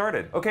let's get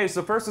started. Okay,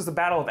 so first was the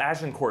Battle of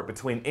Agincourt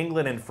between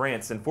England and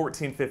France in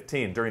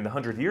 1415 during the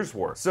 100 Years'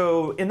 War.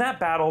 So in that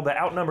battle, the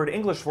outnumbered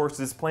English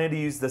forces planned to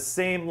use the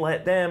same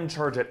let them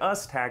charge at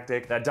us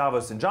tactic that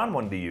Davos and Jon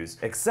wanted to use,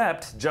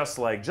 except just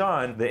like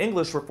Jon, the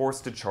English were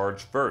forced to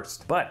charge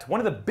first. But one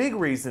of the big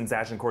reasons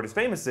Agincourt is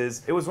famous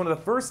is it was one of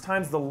the first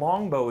times the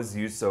longbow was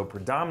used so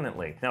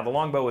predominantly. Now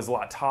the longbow is a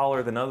lot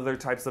taller than other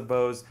types of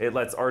bows. It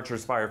lets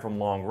archers fire from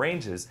long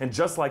ranges. And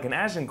just like in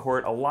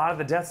Agincourt, a lot of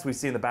the deaths we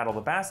see in the Battle of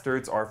the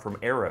Bastards are from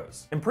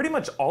arrows. And pretty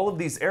much all of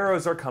these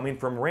arrows are coming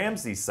from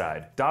Ramsay's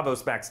side.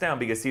 Davos backs down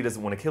because he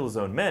doesn't want to kill his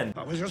own men.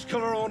 I was just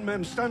kill our own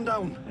men, stand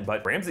down.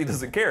 But Ramsay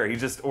doesn't care. He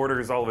just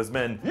orders all of his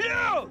men.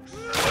 Yeah!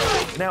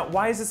 Now,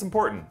 why is this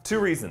important? 2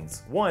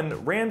 reasons.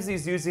 1,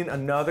 Ramsay's using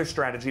another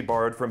strategy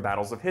borrowed from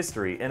battles of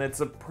history, and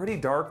it's a pretty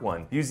dark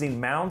one, using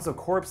mounds of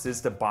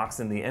corpses to box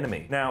in the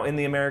enemy. Now, in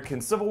the American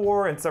Civil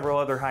War and several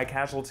other high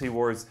casualty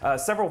wars,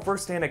 several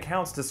first-hand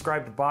accounts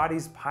described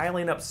bodies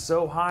piling up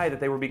so high that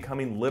they were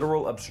becoming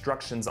literal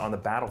obstructions on the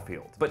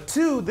battlefield. But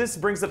 2, this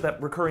brings up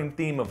that recurring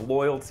theme of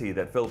loyalty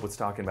that Philip was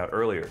talking about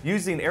earlier.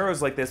 Using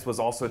arrows like this was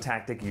also a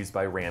tactic used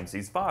by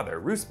Ramsay's father,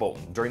 Roose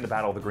Bolton, during the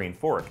Battle of the Green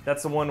Fork.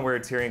 That's the one where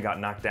Tyrion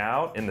got knocked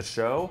out in the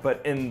show,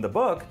 but in the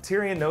book,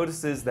 Tyrion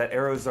notices that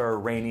arrows are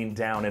raining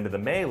down into the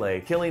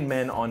melee, killing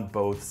men on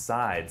both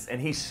sides,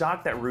 and he's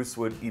shocked that Roose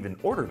would even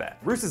order that.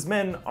 Roose's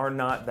men are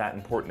not that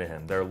important to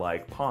him. They're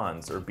like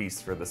pawns or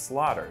beasts for the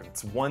slaughter.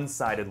 It's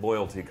one-sided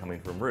loyalty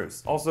coming from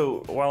Roose.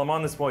 Also, while I'm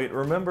on this point,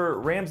 remember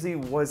Ramsay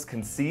was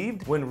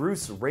conceived when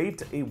Roose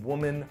raped a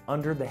woman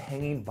under the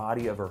hanging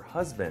body of her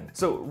husband.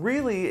 So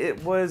really,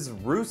 it was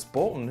Roose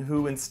Bolton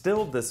who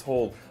instilled this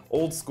whole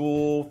old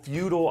school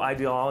feudal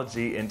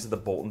ideology into the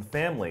Bolton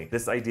family,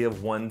 this idea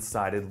of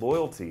one-sided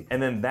loyalty.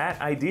 And then that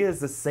idea is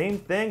the same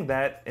thing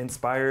that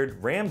inspired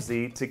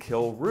Ramsay to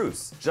kill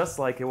Roose, just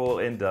like it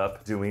will end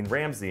up doing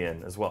Ramsay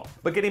in as well.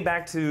 But getting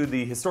back to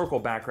the historical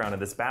background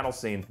of this battle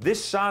scene,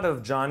 this shot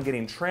of Jon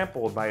getting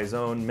trampled by his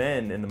own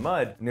men in the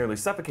mud, nearly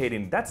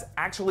suffocating, that's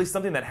actually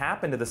something that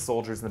happened to the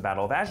soldiers in the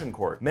Battle of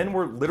Agincourt. Men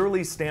were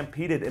literally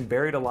stampeded and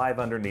buried alive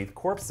underneath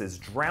corpses,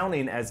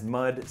 drowning as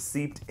mud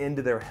seeped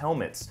into their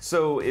helmets.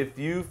 So if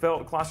you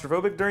felt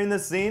claustrophobic during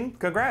this scene,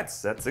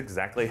 congrats, that's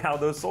exactly how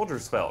those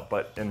soldiers felt,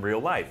 but in real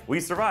life. We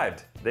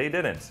survived. They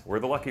didn't. We're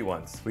the lucky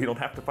ones. We don't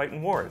have to fight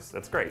in wars.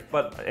 That's great.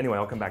 But anyway,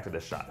 I'll come back to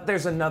this shot.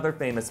 There's another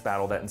famous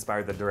battle that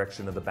inspired the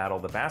direction of the Battle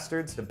of the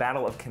Bastards, the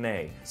Battle of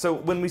Cannae. So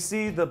when we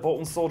see the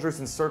Bolton soldiers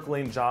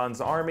encircling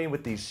Jon's army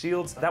with these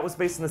shields, that was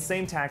based on the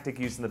same tactic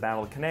used in the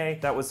Battle of Cannae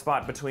that was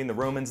fought between the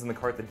Romans and the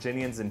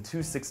Carthaginians in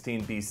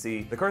 216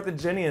 BC. The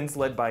Carthaginians,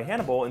 led by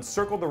Hannibal,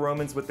 encircled the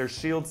Romans with their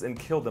shields and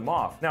killed them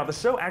off. Now, the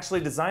show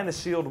actually designed the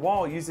shield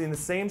wall using the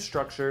same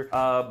structure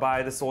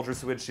by the soldiers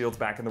who had shields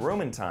back in the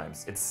Roman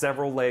times. It's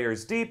several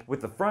layers deep,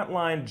 with the front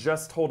line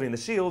just holding the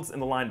shields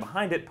and the line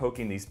behind it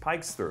poking these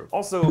pikes through.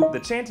 Also, the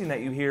chanting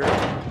that you hear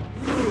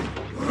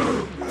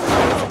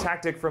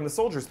tactic from the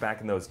soldiers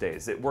back in those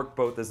days. It worked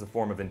both as a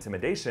form of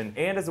intimidation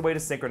and as a way to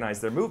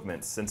synchronize their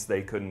movements, since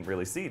they couldn't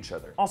really see each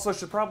other. Also, I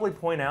should probably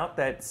point out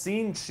that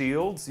seeing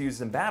shields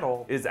used in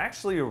battle is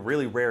actually a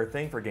really rare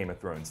thing for Game of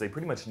Thrones. They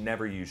pretty much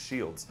never use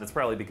shields. That's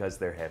probably because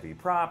they're heavy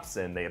props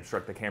and they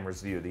obstruct the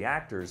camera's view of the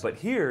actors, but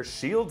here,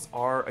 shields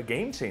are a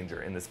game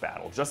changer in this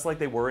battle, just like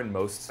they were in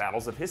most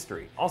battles of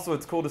history. Also,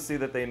 it's cool to see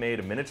that they made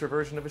a miniature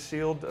version of a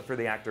shield for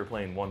the actor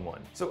playing 1-1.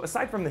 So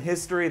aside from the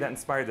history that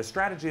inspired the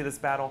strategy of this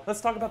battle,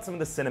 let's talk about some of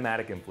the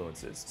cinematic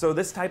influences. So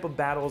this type of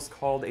battle is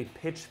called a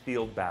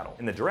pitchfield battle,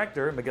 and the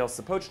director, Miguel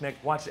Sapochnik,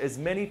 watched as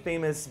many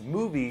famous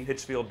movie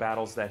pitchfield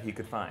battles that he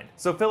could find.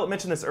 So Philip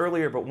mentioned this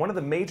earlier, but one of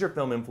the major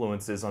film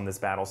influences on this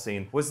battle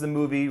scene was the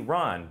movie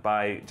Ran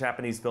by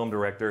Japanese film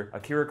director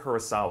Akira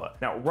Kurosawa.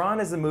 Now, Ran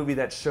is a movie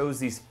that shows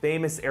these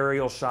famous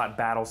aerial shot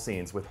battle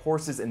scenes with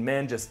horses and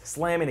men just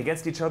slamming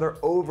against each other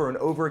over and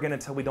over again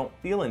until we don't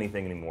feel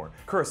anything anymore.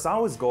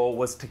 Kurosawa's goal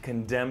was to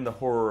condemn the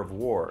horror of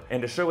war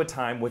and to show a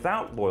time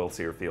without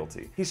loyalty or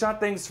fealty. He shot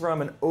things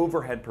from an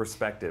overhead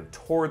perspective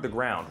toward the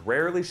ground,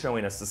 rarely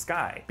showing us the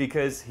sky,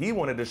 because he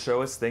wanted to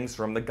show us things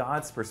from the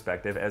gods'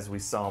 perspective as we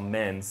saw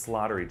men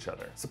slaughter each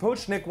other.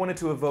 Sapochnik wanted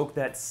to evoke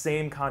that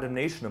same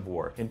condemnation of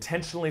war,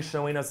 intentionally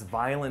showing us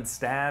violent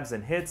stabs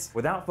and hits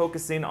without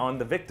focusing on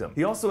the victim.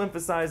 He also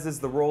emphasizes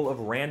the role of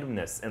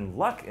randomness and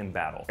luck in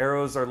battle.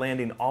 Arrows are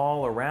landing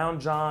all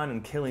around Jon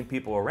and killing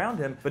people around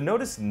him, but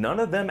notice none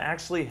of them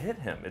actually hit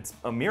him. It's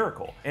a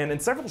miracle. And in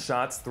several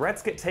shots,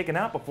 threats get taken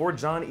out before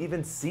Jon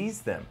even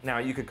sees them. Now,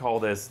 you could call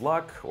this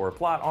luck or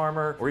plot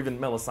armor or even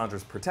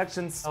Melisandre's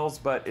protection spells,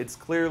 but it's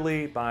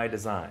clearly by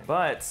design.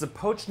 But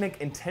Sapochnik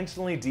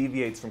intentionally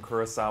deviates from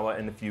Kurosawa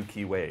in a few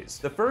key ways.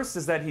 The first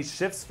is that he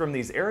shifts from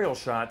these aerial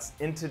shots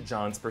into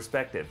Jon's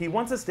perspective. He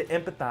wants us to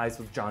empathize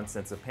with Jon's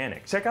sense of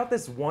panic. Check out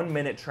this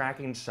 1-minute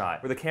tracking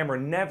shot where the camera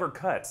never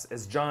cuts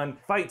as Jon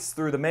fights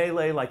through the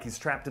melee like he's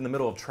trapped in the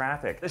middle of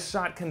traffic. This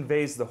shot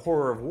conveys the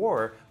horror of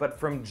war, but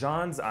from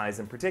Jon's eyes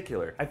in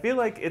particular. I feel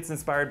like it's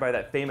inspired by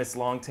that famous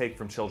long take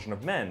from Children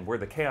of Men, where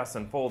the chaos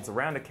unfolds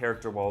around a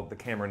character while the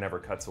camera never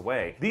cuts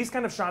away. These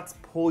kind of shots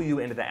pull you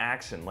into the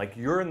action, like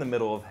you're in the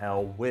middle of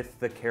hell with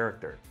the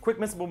character. Quick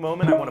missable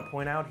moment I want to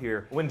point out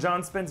here. When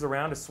Jon spins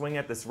around to swing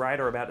at this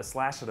rider about to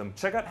slash at him,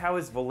 check out how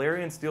his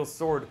Valyrian steel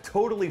sword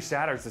totally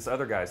shatters this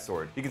other guy's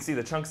sword. You can see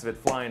the chunks of it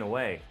flying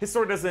away. His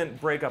sword doesn't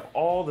break up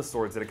all the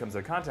swords that it comes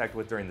into contact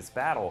with during this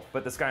battle,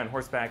 but this guy on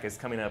horseback is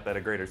coming up at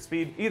a greater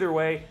speed. Either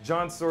way,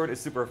 Jon's sword is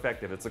super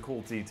effective. It's a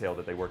cool detail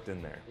that they worked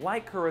in there.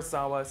 Like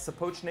Kurosawa,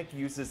 Sapochnik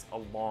uses a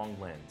long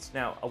lens.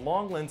 Now, a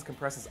long lens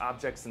compresses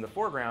objects in the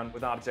foreground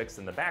with objects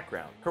in the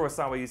background.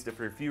 Kurosawa used it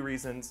for a few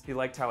reasons. He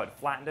liked how it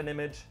flattened an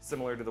image,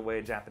 similar to the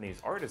way Japanese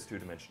art is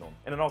two-dimensional.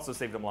 And it also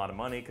saved him a lot of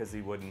money because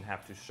he wouldn't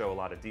have to show a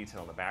lot of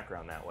detail in the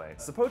background that way.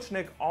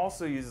 Sapochnik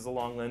also uses a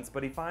long lens,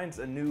 but he finds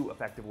a new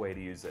effective way to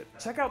use it.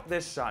 Check out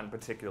this shot in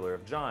particular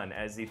of Jon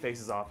as he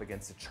faces off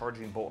against the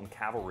charging Bolton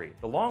cavalry.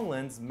 The long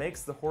lens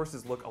makes the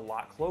horses look a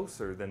lot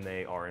closer than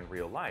they are in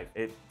real life.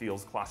 It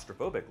feels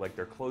claustrophobic, like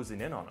they're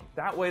closing in on him.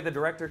 That way the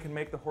director can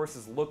make the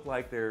horses look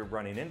like they're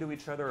running into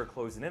each other or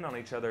closing in on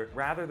each other,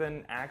 rather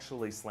than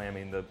actually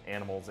slamming the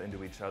animals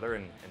into each other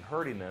and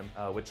hurting them,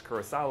 which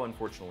Kurosawa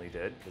unfortunately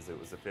did, because it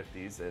was the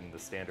 50s and the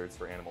standards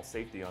for animal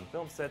safety on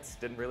film sets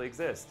didn't really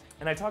exist.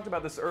 And I talked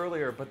about this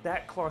earlier, but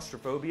that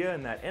claustrophobia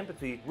and that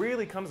empathy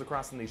really comes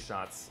across in these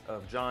shots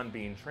of Jon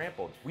being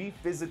trampled. We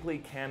physically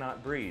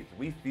cannot breathe.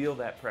 We feel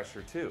that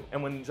pressure too.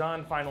 And when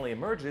Jon finally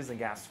emerges and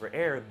gasps for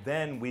air,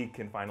 then we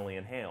can finally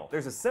inhale.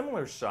 There's a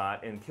similar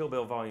shot in Kill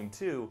Bill Volume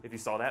 2, if you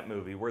saw that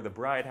movie, where the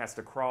bride has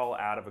to crawl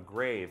out of a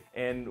grave,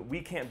 and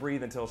we can't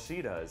breathe until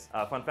she does.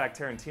 Fun fact,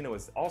 Tarantino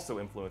was also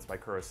influenced by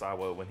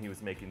Kurosawa when he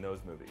was making those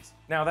movies.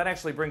 Now, that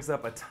actually brings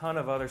up a ton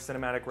of other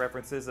cinematic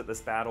references that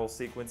this battle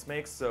sequence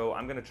makes, so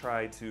I'm gonna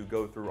try to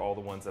go through all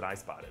the ones that I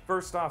spotted.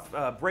 First off,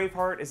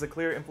 Braveheart is a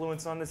clear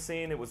influence on this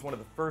scene. It was one of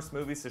the first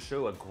movies to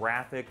show a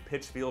graphic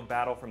pitchfield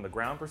battle from the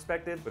ground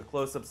perspective, with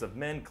close-ups of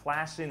men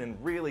clashing and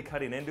really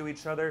cutting into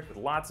each other, with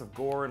lots of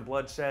gore and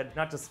bloodshed,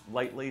 not just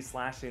lightly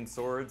slashing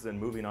swords and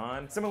moving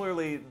on.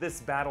 Similarly,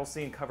 this battle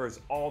scene covers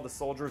all the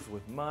soldiers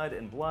with mud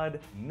and blood.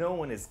 No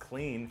one is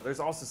clean. There's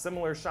also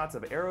similar shots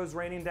of arrows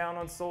raining down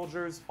on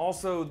soldiers.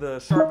 Also, the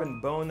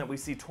sharpened bone that we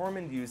see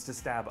Tormund use to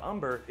stab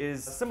Umber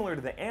is similar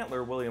to the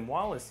antler William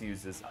Wallace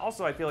uses.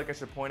 Also, I feel like I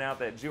should point out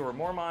that Jeor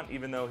Mormont,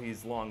 even though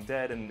he's long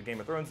dead in the Game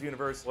of Thrones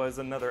universe, was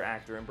another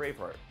actor in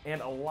Braveheart.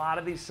 And a lot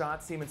of these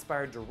shots seem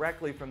inspired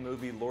directly from the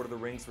movie Lord of the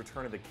Rings: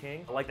 Return of the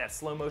King. Like that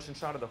slow motion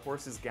shot of the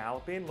horses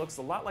galloping looks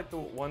a lot like the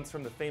ones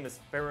from the famous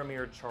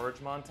Faramir charge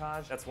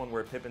montage. That's one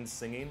where Pippin's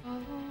singing.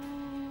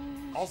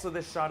 Also,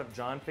 this shot of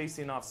Jon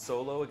facing off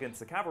solo against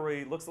the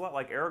cavalry looks a lot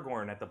like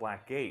Aragorn at the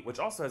Black Gate, which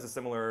also has a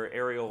similar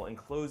aerial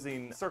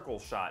enclosing circle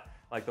shot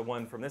like the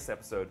one from this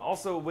episode.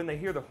 Also, when they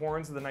hear the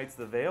horns of the Knights of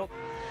the Vale,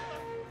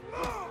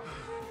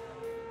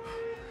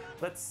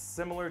 that's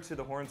similar to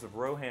the horns of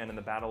Rohan in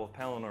the Battle of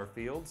Pelennor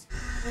Fields.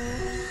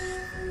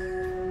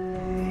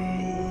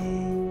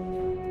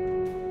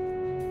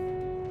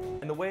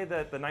 And the way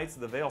that the Knights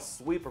of the Vale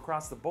sweep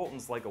across the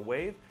Boltons like a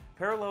wave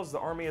parallels the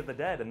Army of the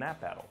Dead in that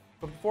battle.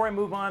 But before I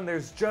move on,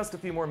 there's just a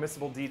few more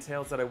missable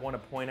details that I want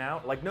to point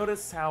out. Like,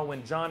 notice how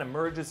when Jon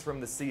emerges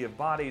from the sea of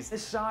bodies,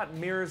 this shot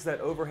mirrors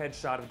that overhead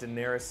shot of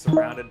Daenerys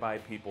surrounded by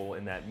people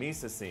in that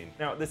Misa scene.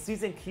 Now, the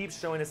season keeps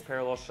showing us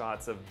parallel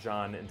shots of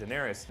Jon and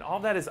Daenerys, and all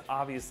that is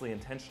obviously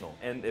intentional.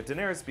 And if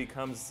Daenerys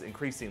becomes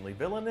increasingly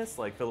villainous,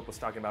 like Philip was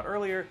talking about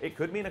earlier, it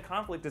could mean a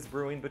conflict is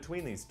brewing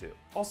between these two.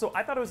 Also,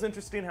 I thought it was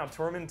interesting how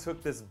Tormund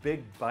took this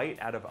big bite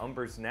out of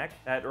Umber's neck.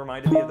 That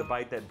reminded me of the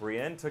bite that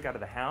Brienne took out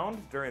of the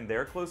Hound during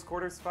their close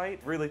quarters fight.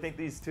 Really think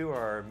these two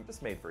are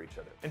just made for each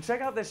other. And check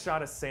out this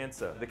shot of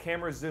Sansa. The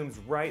camera zooms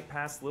right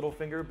past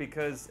Littlefinger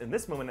because, in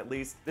this moment at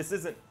least, this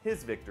isn't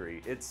his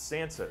victory, it's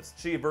Sansa's.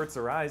 She averts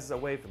her eyes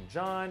away from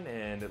Jon,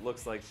 and it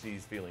looks like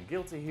she's feeling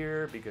guilty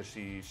here because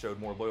she showed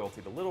more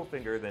loyalty to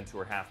Littlefinger than to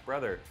her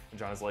half-brother. And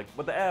Jon is like,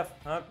 what the F,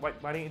 huh?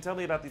 Why didn't you tell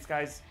me about these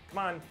guys?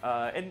 Come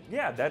on. And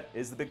yeah, that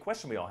is the big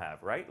question we all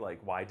have, right?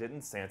 Like, why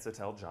didn't Sansa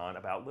tell Jon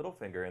about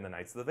Littlefinger in the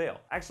Knights of the Vale?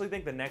 I actually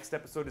think the next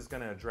episode is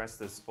going to address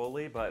this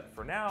fully, but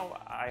for now,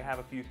 I have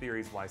a few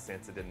theories why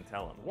Sansa didn't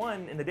tell him.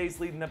 One, in the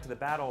days leading up to the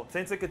battle,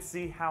 Sansa could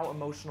see how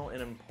emotional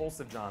and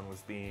impulsive Jon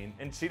was being,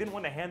 and she didn't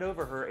want to hand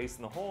over her ace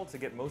in the hole to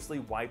get mostly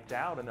wiped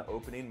out in the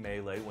opening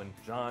melee when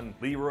Jon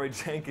Leroy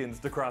Jenkins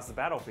to cross the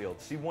battlefield.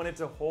 She wanted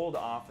to hold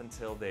off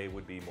until they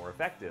would be more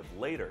effective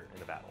later in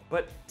the battle.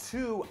 But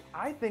two,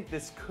 I think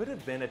this could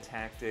have been a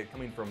tactic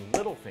coming from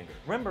Littlefinger.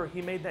 Remember,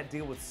 he made that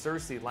deal with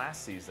Cersei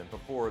last season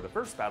before the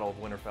first battle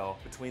of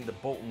Winterfell between the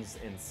Boltons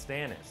and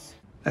Stannis.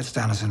 Let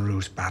Stannis and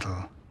Roose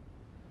battle.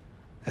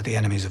 Let the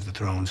enemies of the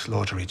throne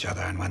slaughter each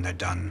other, and when they're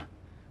done,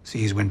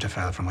 seize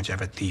Winterfell from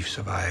whichever thief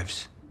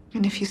survives.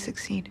 And if you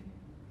succeed?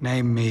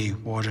 Name me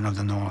Warden of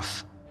the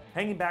North.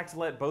 Hanging back to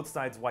let both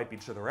sides wipe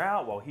each other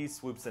out while he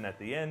swoops in at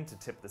the end to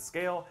tip the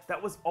scale, that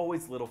was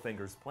always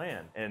Littlefinger's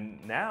plan. And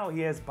now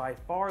he has by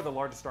far the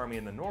largest army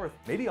in the north,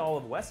 maybe all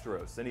of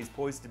Westeros, and he's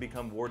poised to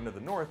become Warden of the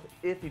North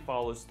if he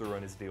follows through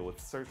on his deal with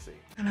Cersei.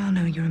 And I'll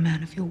know you're a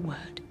man of your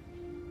word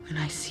when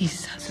I see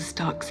Sansa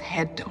Stark's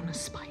head on a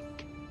spike.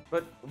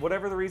 But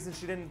whatever the reason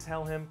she didn't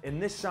tell him, in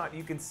this shot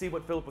you can see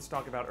what Philip was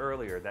talking about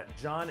earlier, that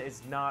Jon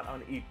is not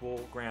on equal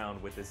ground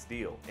with this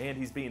deal. And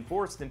he's being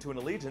forced into an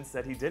allegiance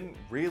that he didn't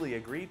really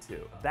agree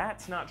to.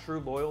 That's not true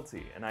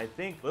loyalty, and I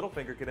think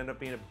Littlefinger could end up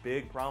being a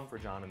big problem for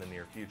Jon in the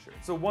near future.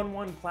 So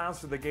 1-1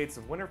 plows through the gates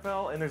of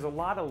Winterfell, and there's a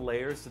lot of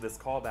layers to this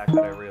callback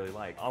that I really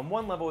like. On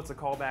one level, it's a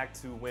callback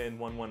to when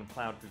 1-1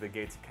 plowed through the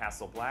gates of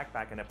Castle Black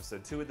back in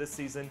episode 2 of this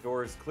season.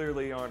 Doors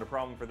clearly aren't a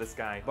problem for this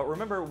guy. But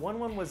remember,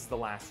 1-1 was the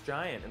last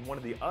giant, and one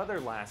of the other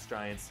last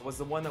giants was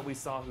the one that we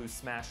saw who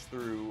smashed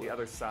through the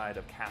other side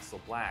of Castle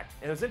Black.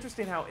 And it was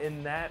interesting how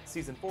in that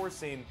season 4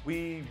 scene,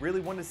 we really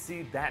wanted to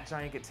see that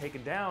giant get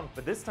taken down,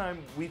 but this time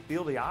we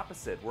feel the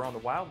opposite. We're on the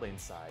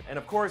wildlings side. And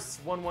of course,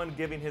 1-1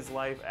 giving his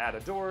life at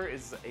a door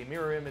is a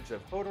mirror image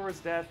of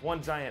Hodor's death.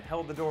 One giant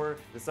held the door,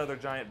 this other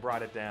giant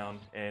brought it down,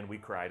 and we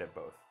cried at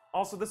both.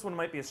 Also, this one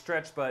might be a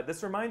stretch, but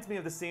this reminds me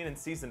of the scene in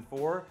season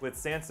 4 with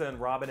Sansa and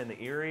Robin in the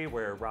Eyrie,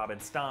 where Robin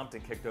stomped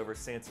and kicked over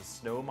Sansa's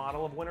snow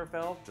model of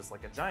Winterfell, just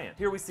like a giant.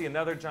 Here we see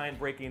another giant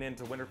breaking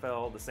into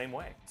Winterfell the same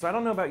way. So I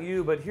don't know about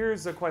you, but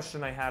here's a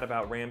question I had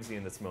about Ramsay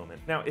in this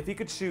moment. Now, if he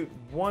could shoot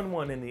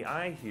 1-1 in the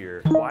eye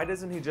here, why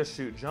doesn't he just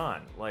shoot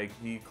Jon? Like,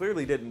 he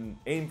clearly didn't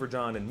aim for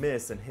Jon and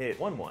miss and hit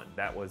 1-1.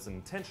 That was an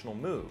intentional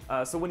move.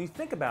 So when you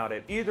think about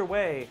it, either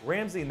way,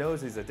 Ramsay knows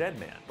he's a dead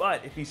man.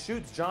 But if he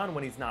shoots Jon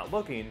when he's not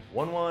looking,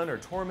 1-1 or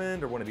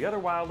Tormund or one of the other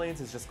wildlings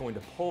is just going to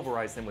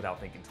pulverize him without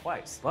thinking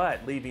twice.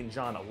 But leaving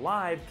Jon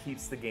alive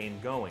keeps the game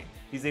going.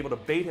 He's able to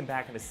bait him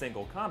back into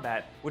single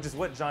combat, which is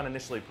what Jon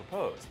initially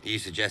proposed. You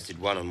suggested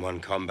one-on-one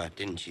combat,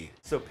 didn't you?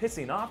 So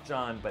pissing off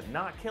Jon, but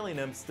not killing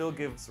him, still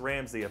gives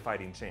Ramsay a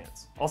fighting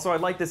chance. Also, I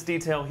like this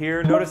detail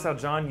here. Notice how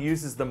Jon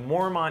uses the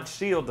Mormont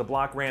shield to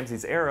block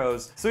Ramsay's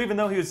arrows. So even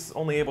though he was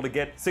only able to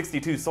get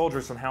 62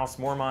 soldiers from House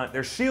Mormont,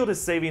 their shield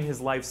is saving his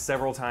life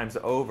several times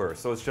over.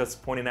 So it's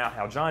just pointing out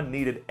how Jon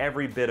needed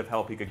every bit of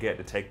help he could get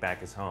to take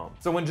back his home.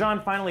 So when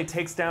Jon finally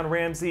takes down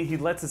Ramsay, he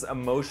lets his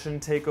emotion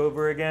take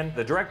over again.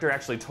 The director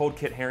actually told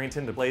Kit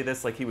Harington to play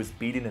this like he was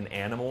beating an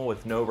animal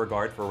with no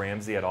regard for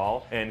Ramsay at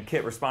all, and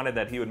Kit responded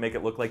that he would make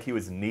it look like he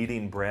was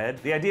kneading bread.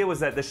 The idea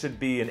was that this should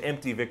be an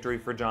empty victory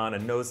for Jon, a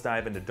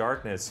nosedive into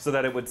darkness, so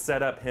that it would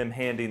set up him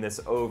handing this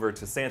over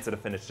to Sansa to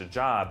finish the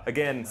job.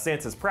 Again,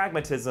 Sansa's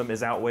pragmatism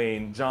is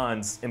outweighing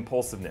Jon's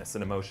impulsiveness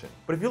and emotion.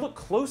 But if you look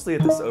closely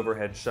at this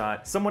overhead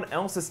shot, someone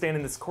else is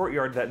standing in this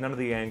courtyard that none of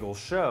the angles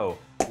show.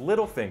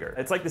 Littlefinger.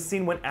 It's like the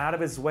scene went out of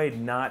his way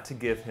not to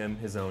give him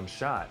his own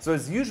shot. So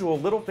as usual,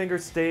 Littlefinger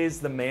stays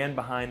the man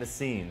behind the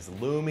scenes,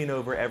 looming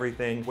over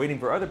everything, waiting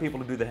for other people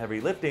to do the heavy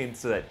lifting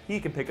so that he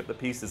can pick up the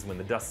pieces when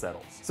the dust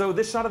settles. So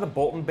this shot of the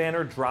Bolton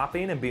banner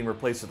dropping and being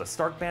replaced with a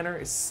Stark banner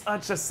is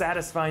such a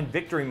satisfying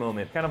victory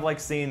moment, kind of like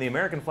seeing the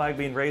American flag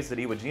being raised at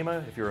Iwo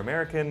Jima if you're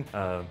American.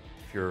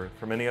 If if you're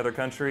from any other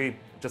country,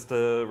 just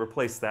to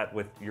replace that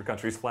with your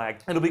country's flag.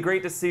 It'll be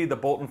great to see the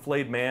Bolton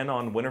flayed man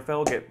on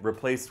Winterfell get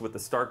replaced with the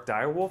Stark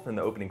direwolf in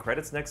the opening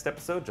credits next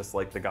episode, just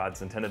like the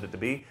gods intended it to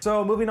be.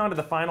 So moving on to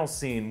the final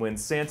scene when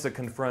Sansa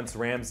confronts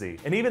Ramsay.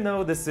 And even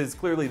though this is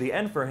clearly the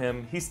end for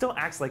him, he still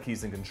acts like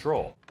he's in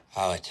control.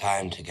 Our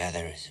time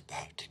together is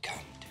about to come.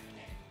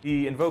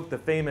 He invoked the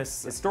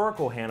famous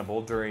historical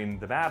Hannibal during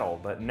the battle,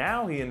 but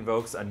now he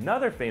invokes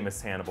another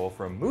famous Hannibal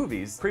from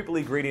movies,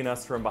 creepily greeting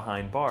us from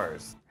behind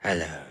bars.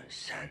 Hello,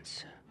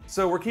 Sansa.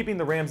 So we're keeping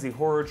the Ramsay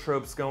horror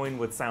tropes going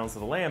with Silence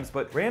of the Lambs,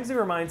 but Ramsay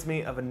reminds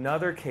me of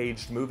another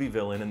caged movie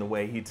villain in the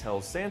way he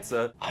tells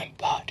Sansa, I'm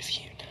part of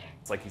you now.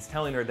 It's like he's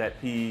telling her that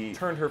he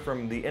turned her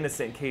from the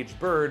innocent caged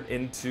bird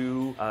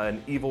into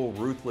an evil,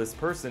 ruthless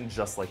person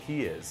just like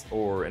he is.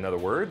 Or in other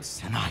words,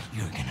 tonight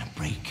you're gonna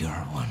break your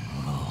one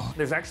rule.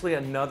 There's actually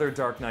another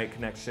Dark Knight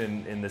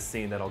connection in this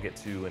scene that I'll get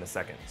to in a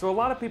second. So a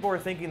lot of people are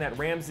thinking that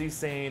Ramsay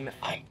saying,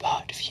 I'm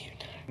part of you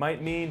now,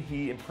 might mean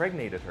he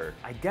impregnated her.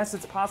 I guess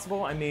it's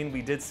possible. I mean,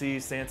 we did see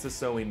Sansa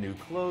sewing new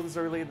clothes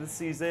early this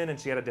season, and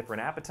she had a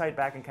different appetite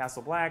back in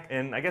Castle Black,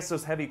 and I guess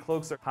those heavy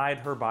cloaks hide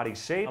her body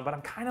shape, but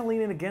I'm kind of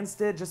leaning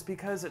against it just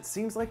because it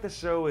seems like the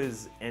show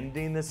is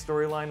ending this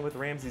storyline with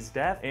Ramsay's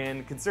death,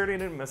 and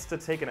considering it must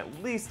have taken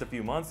at least a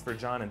few months for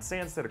Jon and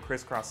Sansa to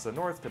crisscross the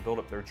north to build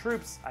up their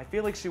troops, I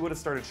feel like she would have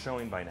started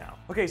showing by now.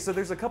 Okay, so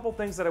there's a couple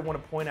things that I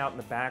want to point out in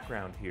the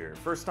background here.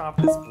 First off,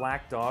 this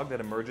black dog that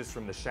emerges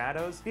from the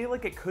shadows, I feel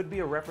like it could be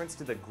a reference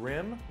to the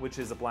Grim, which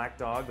is a black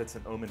dog that's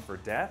an omen for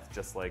death,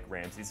 just like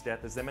Ramsay's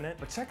death is imminent.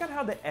 But check out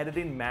how the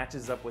editing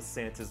matches up with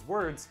Sansa's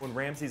words when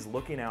Ramsay's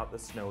looking out the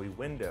snowy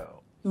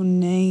window. Your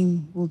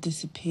name will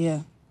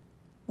disappear.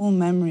 All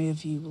memory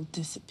of you will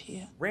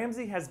disappear.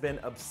 Ramsay has been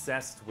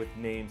obsessed with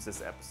names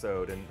this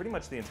episode and pretty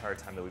much the entire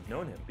time that we've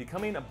known him.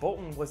 Becoming a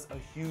Bolton was a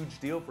huge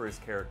deal for his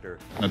character.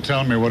 Now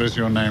tell me, what is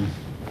your name?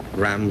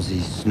 Ramsay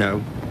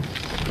Snow.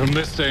 From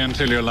this day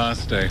until your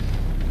last day,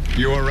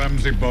 you are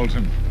Ramsay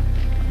Bolton,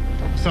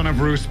 son of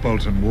Roose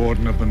Bolton,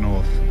 Warden of the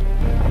North.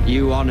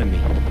 You honor me.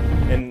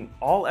 And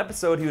all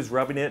episode, he was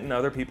rubbing it in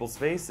other people's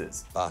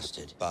faces.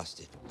 Bastard,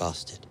 bastard,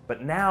 bastard.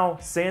 But now,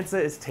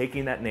 Sansa is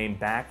taking that name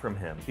back from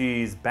him.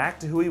 He's back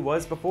to who he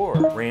was before,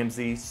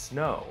 Ramsay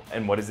Snow.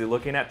 And what is he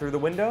looking at through the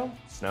window?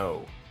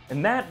 Snow.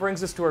 And that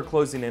brings us to our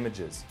closing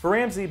images. For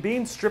Ramsay,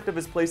 being stripped of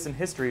his place in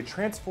history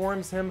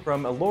transforms him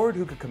from a lord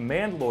who could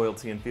command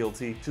loyalty and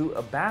fealty to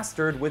a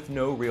bastard with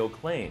no real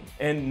claim,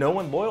 and no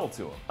one loyal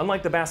to him.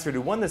 Unlike the bastard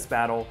who won this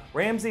battle,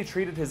 Ramsay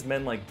treated his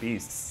men like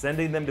beasts,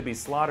 sending them to be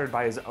slaughtered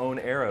by his own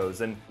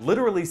arrows, and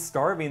literally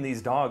starving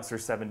these dogs for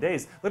 7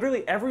 days.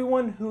 Literally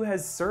everyone who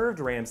has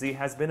served Ramsay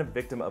has been a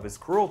victim of his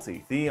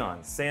cruelty. Theon,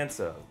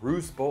 Sansa,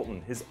 Roose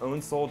Bolton, his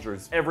own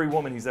soldiers, every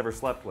woman he's ever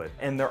slept with,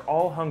 and they're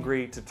all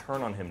hungry to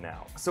turn on him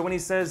now. So when he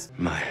says,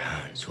 my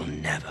hounds will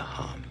never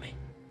harm me.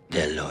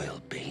 They're loyal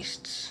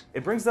beasts.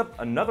 It brings up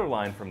another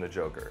line from the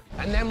Joker.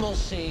 And then we'll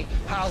see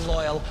how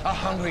loyal a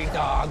hungry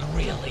dog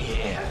really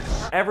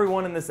is.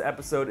 Everyone in this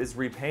episode is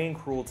repaying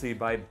cruelty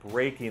by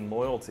breaking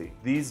loyalty.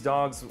 These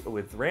dogs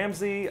with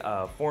Ramsay,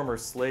 a former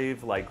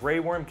slave like Grey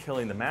Worm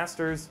killing the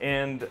masters,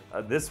 and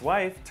this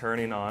wife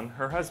turning on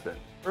her husband.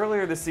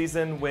 Earlier this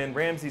season, when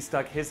Ramsay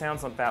stuck his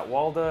hounds on Fat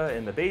Walda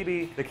and the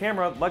baby, the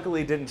camera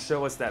luckily didn't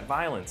show us that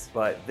violence,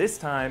 but this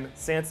time,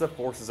 Sansa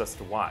forces us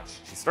to watch.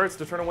 She starts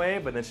to turn away,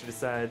 but then she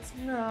decides,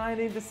 no, I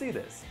need to see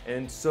this.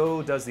 And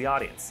so does the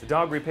audience. The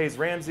dog repays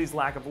Ramsay's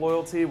lack of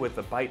loyalty with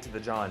a bite to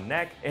the jaw and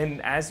neck,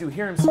 and as you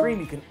hear him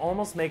scream, you can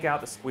almost make out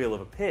the squeal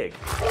of a pig.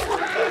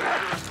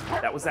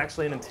 That was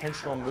actually an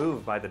intentional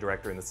move by the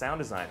director and the sound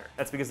designer.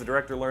 That's because the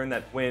director learned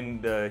that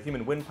when the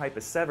human windpipe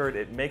is severed,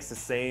 it makes the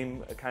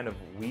same kind of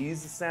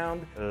wheeze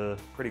sound.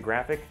 Pretty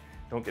graphic.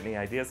 Don't get any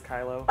ideas,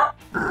 Kylo.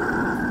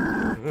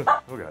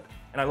 Oh god.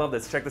 And I love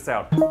this, check this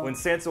out. When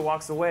Sansa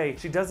walks away,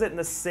 she does it in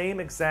the same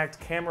exact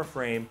camera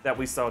frame that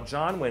we saw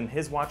Jon when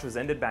his watch was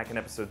ended back in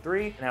episode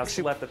 3, and how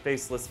she left the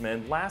Faceless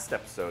Men last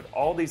episode.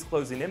 All these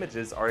closing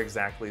images are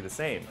exactly the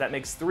same. That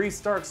makes 3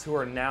 Starks who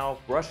are now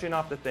brushing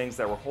off the things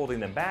that were holding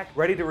them back,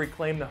 ready to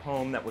reclaim the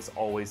home that was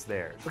always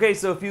theirs. Okay,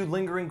 so a few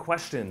lingering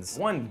questions.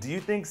 1, do you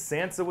think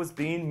Sansa was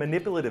being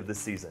manipulative this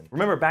season?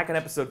 Remember back in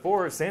episode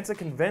 4, Sansa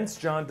convinced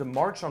Jon to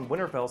march on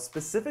Winterfell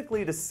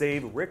specifically to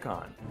save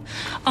Rickon.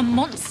 A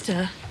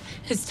monster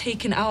has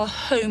taken our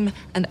home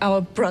and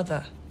our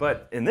brother.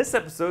 But in this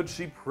episode,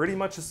 she pretty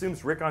much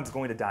assumes Rickon's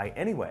going to die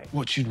anyway.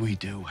 What should we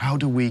do? How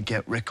do we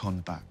get Rickon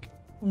back?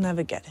 We'll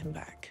never get him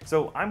back.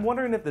 So I'm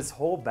wondering if this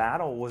whole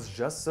battle was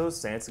just so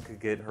Sansa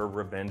could get her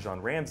revenge on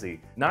Ramsay.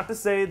 Not to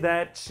say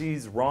that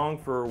she's wrong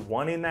for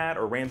wanting that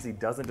or Ramsay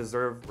doesn't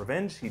deserve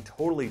revenge, he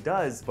totally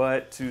does,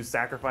 but to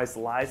sacrifice the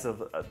lives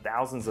of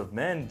thousands of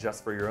men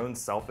just for your own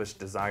selfish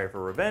desire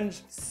for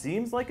revenge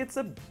seems like it's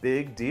a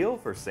big deal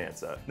for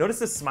Sansa. Notice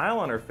the smile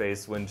on her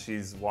face when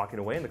she's walking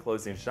away in the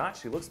closing shot.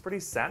 She looks pretty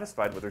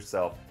satisfied with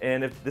herself.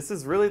 And if this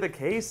is really the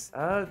case,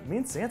 me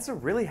and Sansa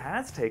really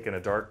has taken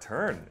a dark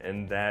turn,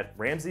 and that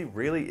Ramsay Ramsay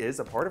really is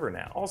a part of her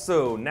now.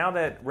 Also, now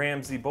that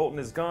Ramsay Bolton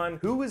is gone,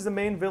 who is the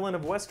main villain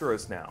of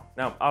Westeros now?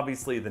 Now,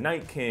 obviously the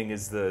Night King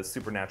is the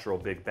supernatural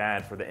big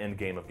bad for the end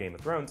game of Game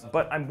of Thrones,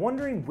 but I'm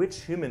wondering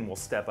which human will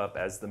step up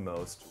as the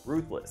most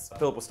ruthless.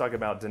 Philip was talking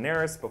about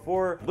Daenerys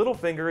before.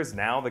 Littlefinger is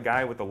now the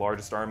guy with the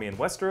largest army in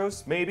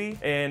Westeros, maybe,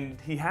 and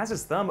he has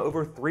his thumb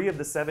over 3 of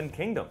the 7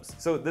 kingdoms.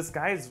 So this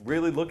guy is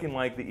really looking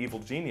like the evil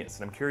genius,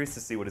 and I'm curious to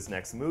see what his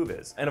next move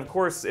is. And of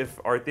course, if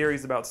our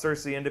theories about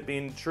Cersei end up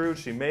being true,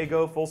 she may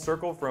go full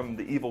circle from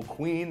the evil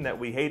queen that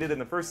we hated in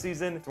the first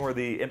season, or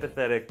the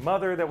empathetic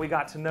mother that we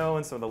got to know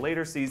in some of the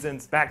later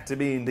seasons, back to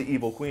being the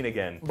evil queen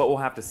again. But we'll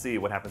have to see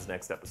what happens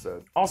next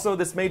episode. Also,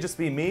 this may just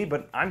be me,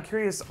 but I'm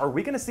curious, are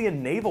we gonna see a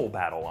naval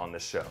battle on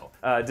this show?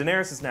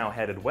 Daenerys is now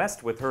headed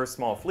west with her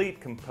small fleet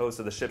composed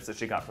of the ships that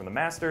she got from the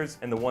Masters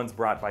and the ones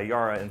brought by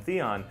Yara and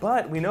Theon,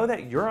 but we know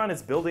that Euron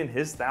is building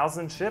his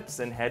 1,000 ships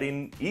and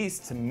heading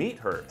east to meet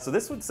her. So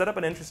this would set up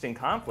an interesting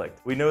conflict.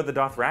 We know the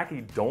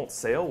Dothraki don't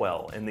sail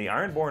well, and the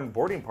Ironborn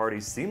boarding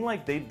parties seem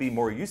like they'd be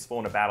more useful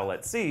in a battle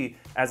at sea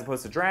as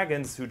opposed to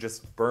dragons who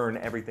just burn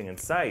everything in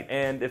sight.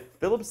 And if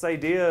Philip's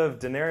idea of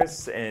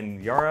Daenerys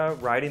and Yara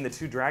riding the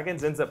 2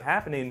 dragons ends up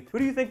happening, who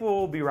do you think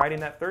will be riding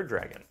that 3rd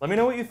dragon? Let me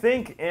know what you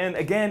think, and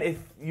again, if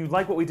you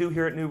like what we do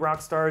here at New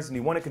Rockstars and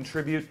you want to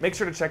contribute, make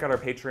sure to check out our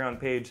Patreon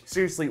page.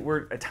 Seriously,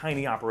 we're a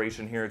tiny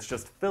operation here. It's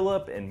just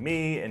Philip and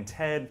me and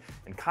Ted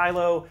and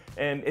Kylo,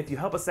 and if you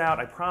help us out,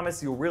 I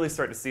promise you'll really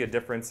start to see a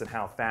difference in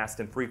how fast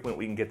and frequent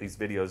we can get these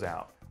videos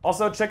out.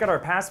 Also, check out our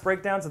past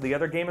breakdowns of the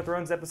other Game of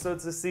Thrones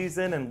episodes this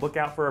season, and look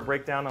out for a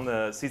breakdown on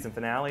the season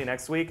finale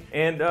next week.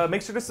 And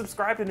make sure to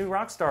subscribe to New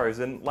Rockstars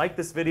and like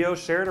this video,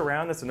 share it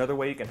around. That's another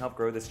way you can help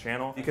grow this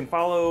channel. You can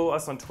follow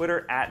us on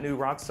Twitter at New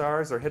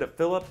Rockstars, or hit up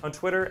Philip on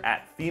Twitter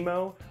at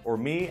Fimo, or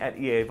me at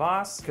EA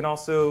Voss. You can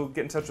also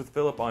get in touch with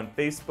Philip on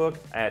Facebook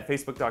at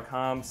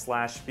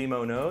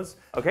facebook.com/FimoKnows.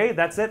 Okay,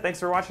 that's it. Thanks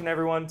for watching,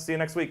 everyone. See you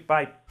next week.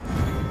 Bye.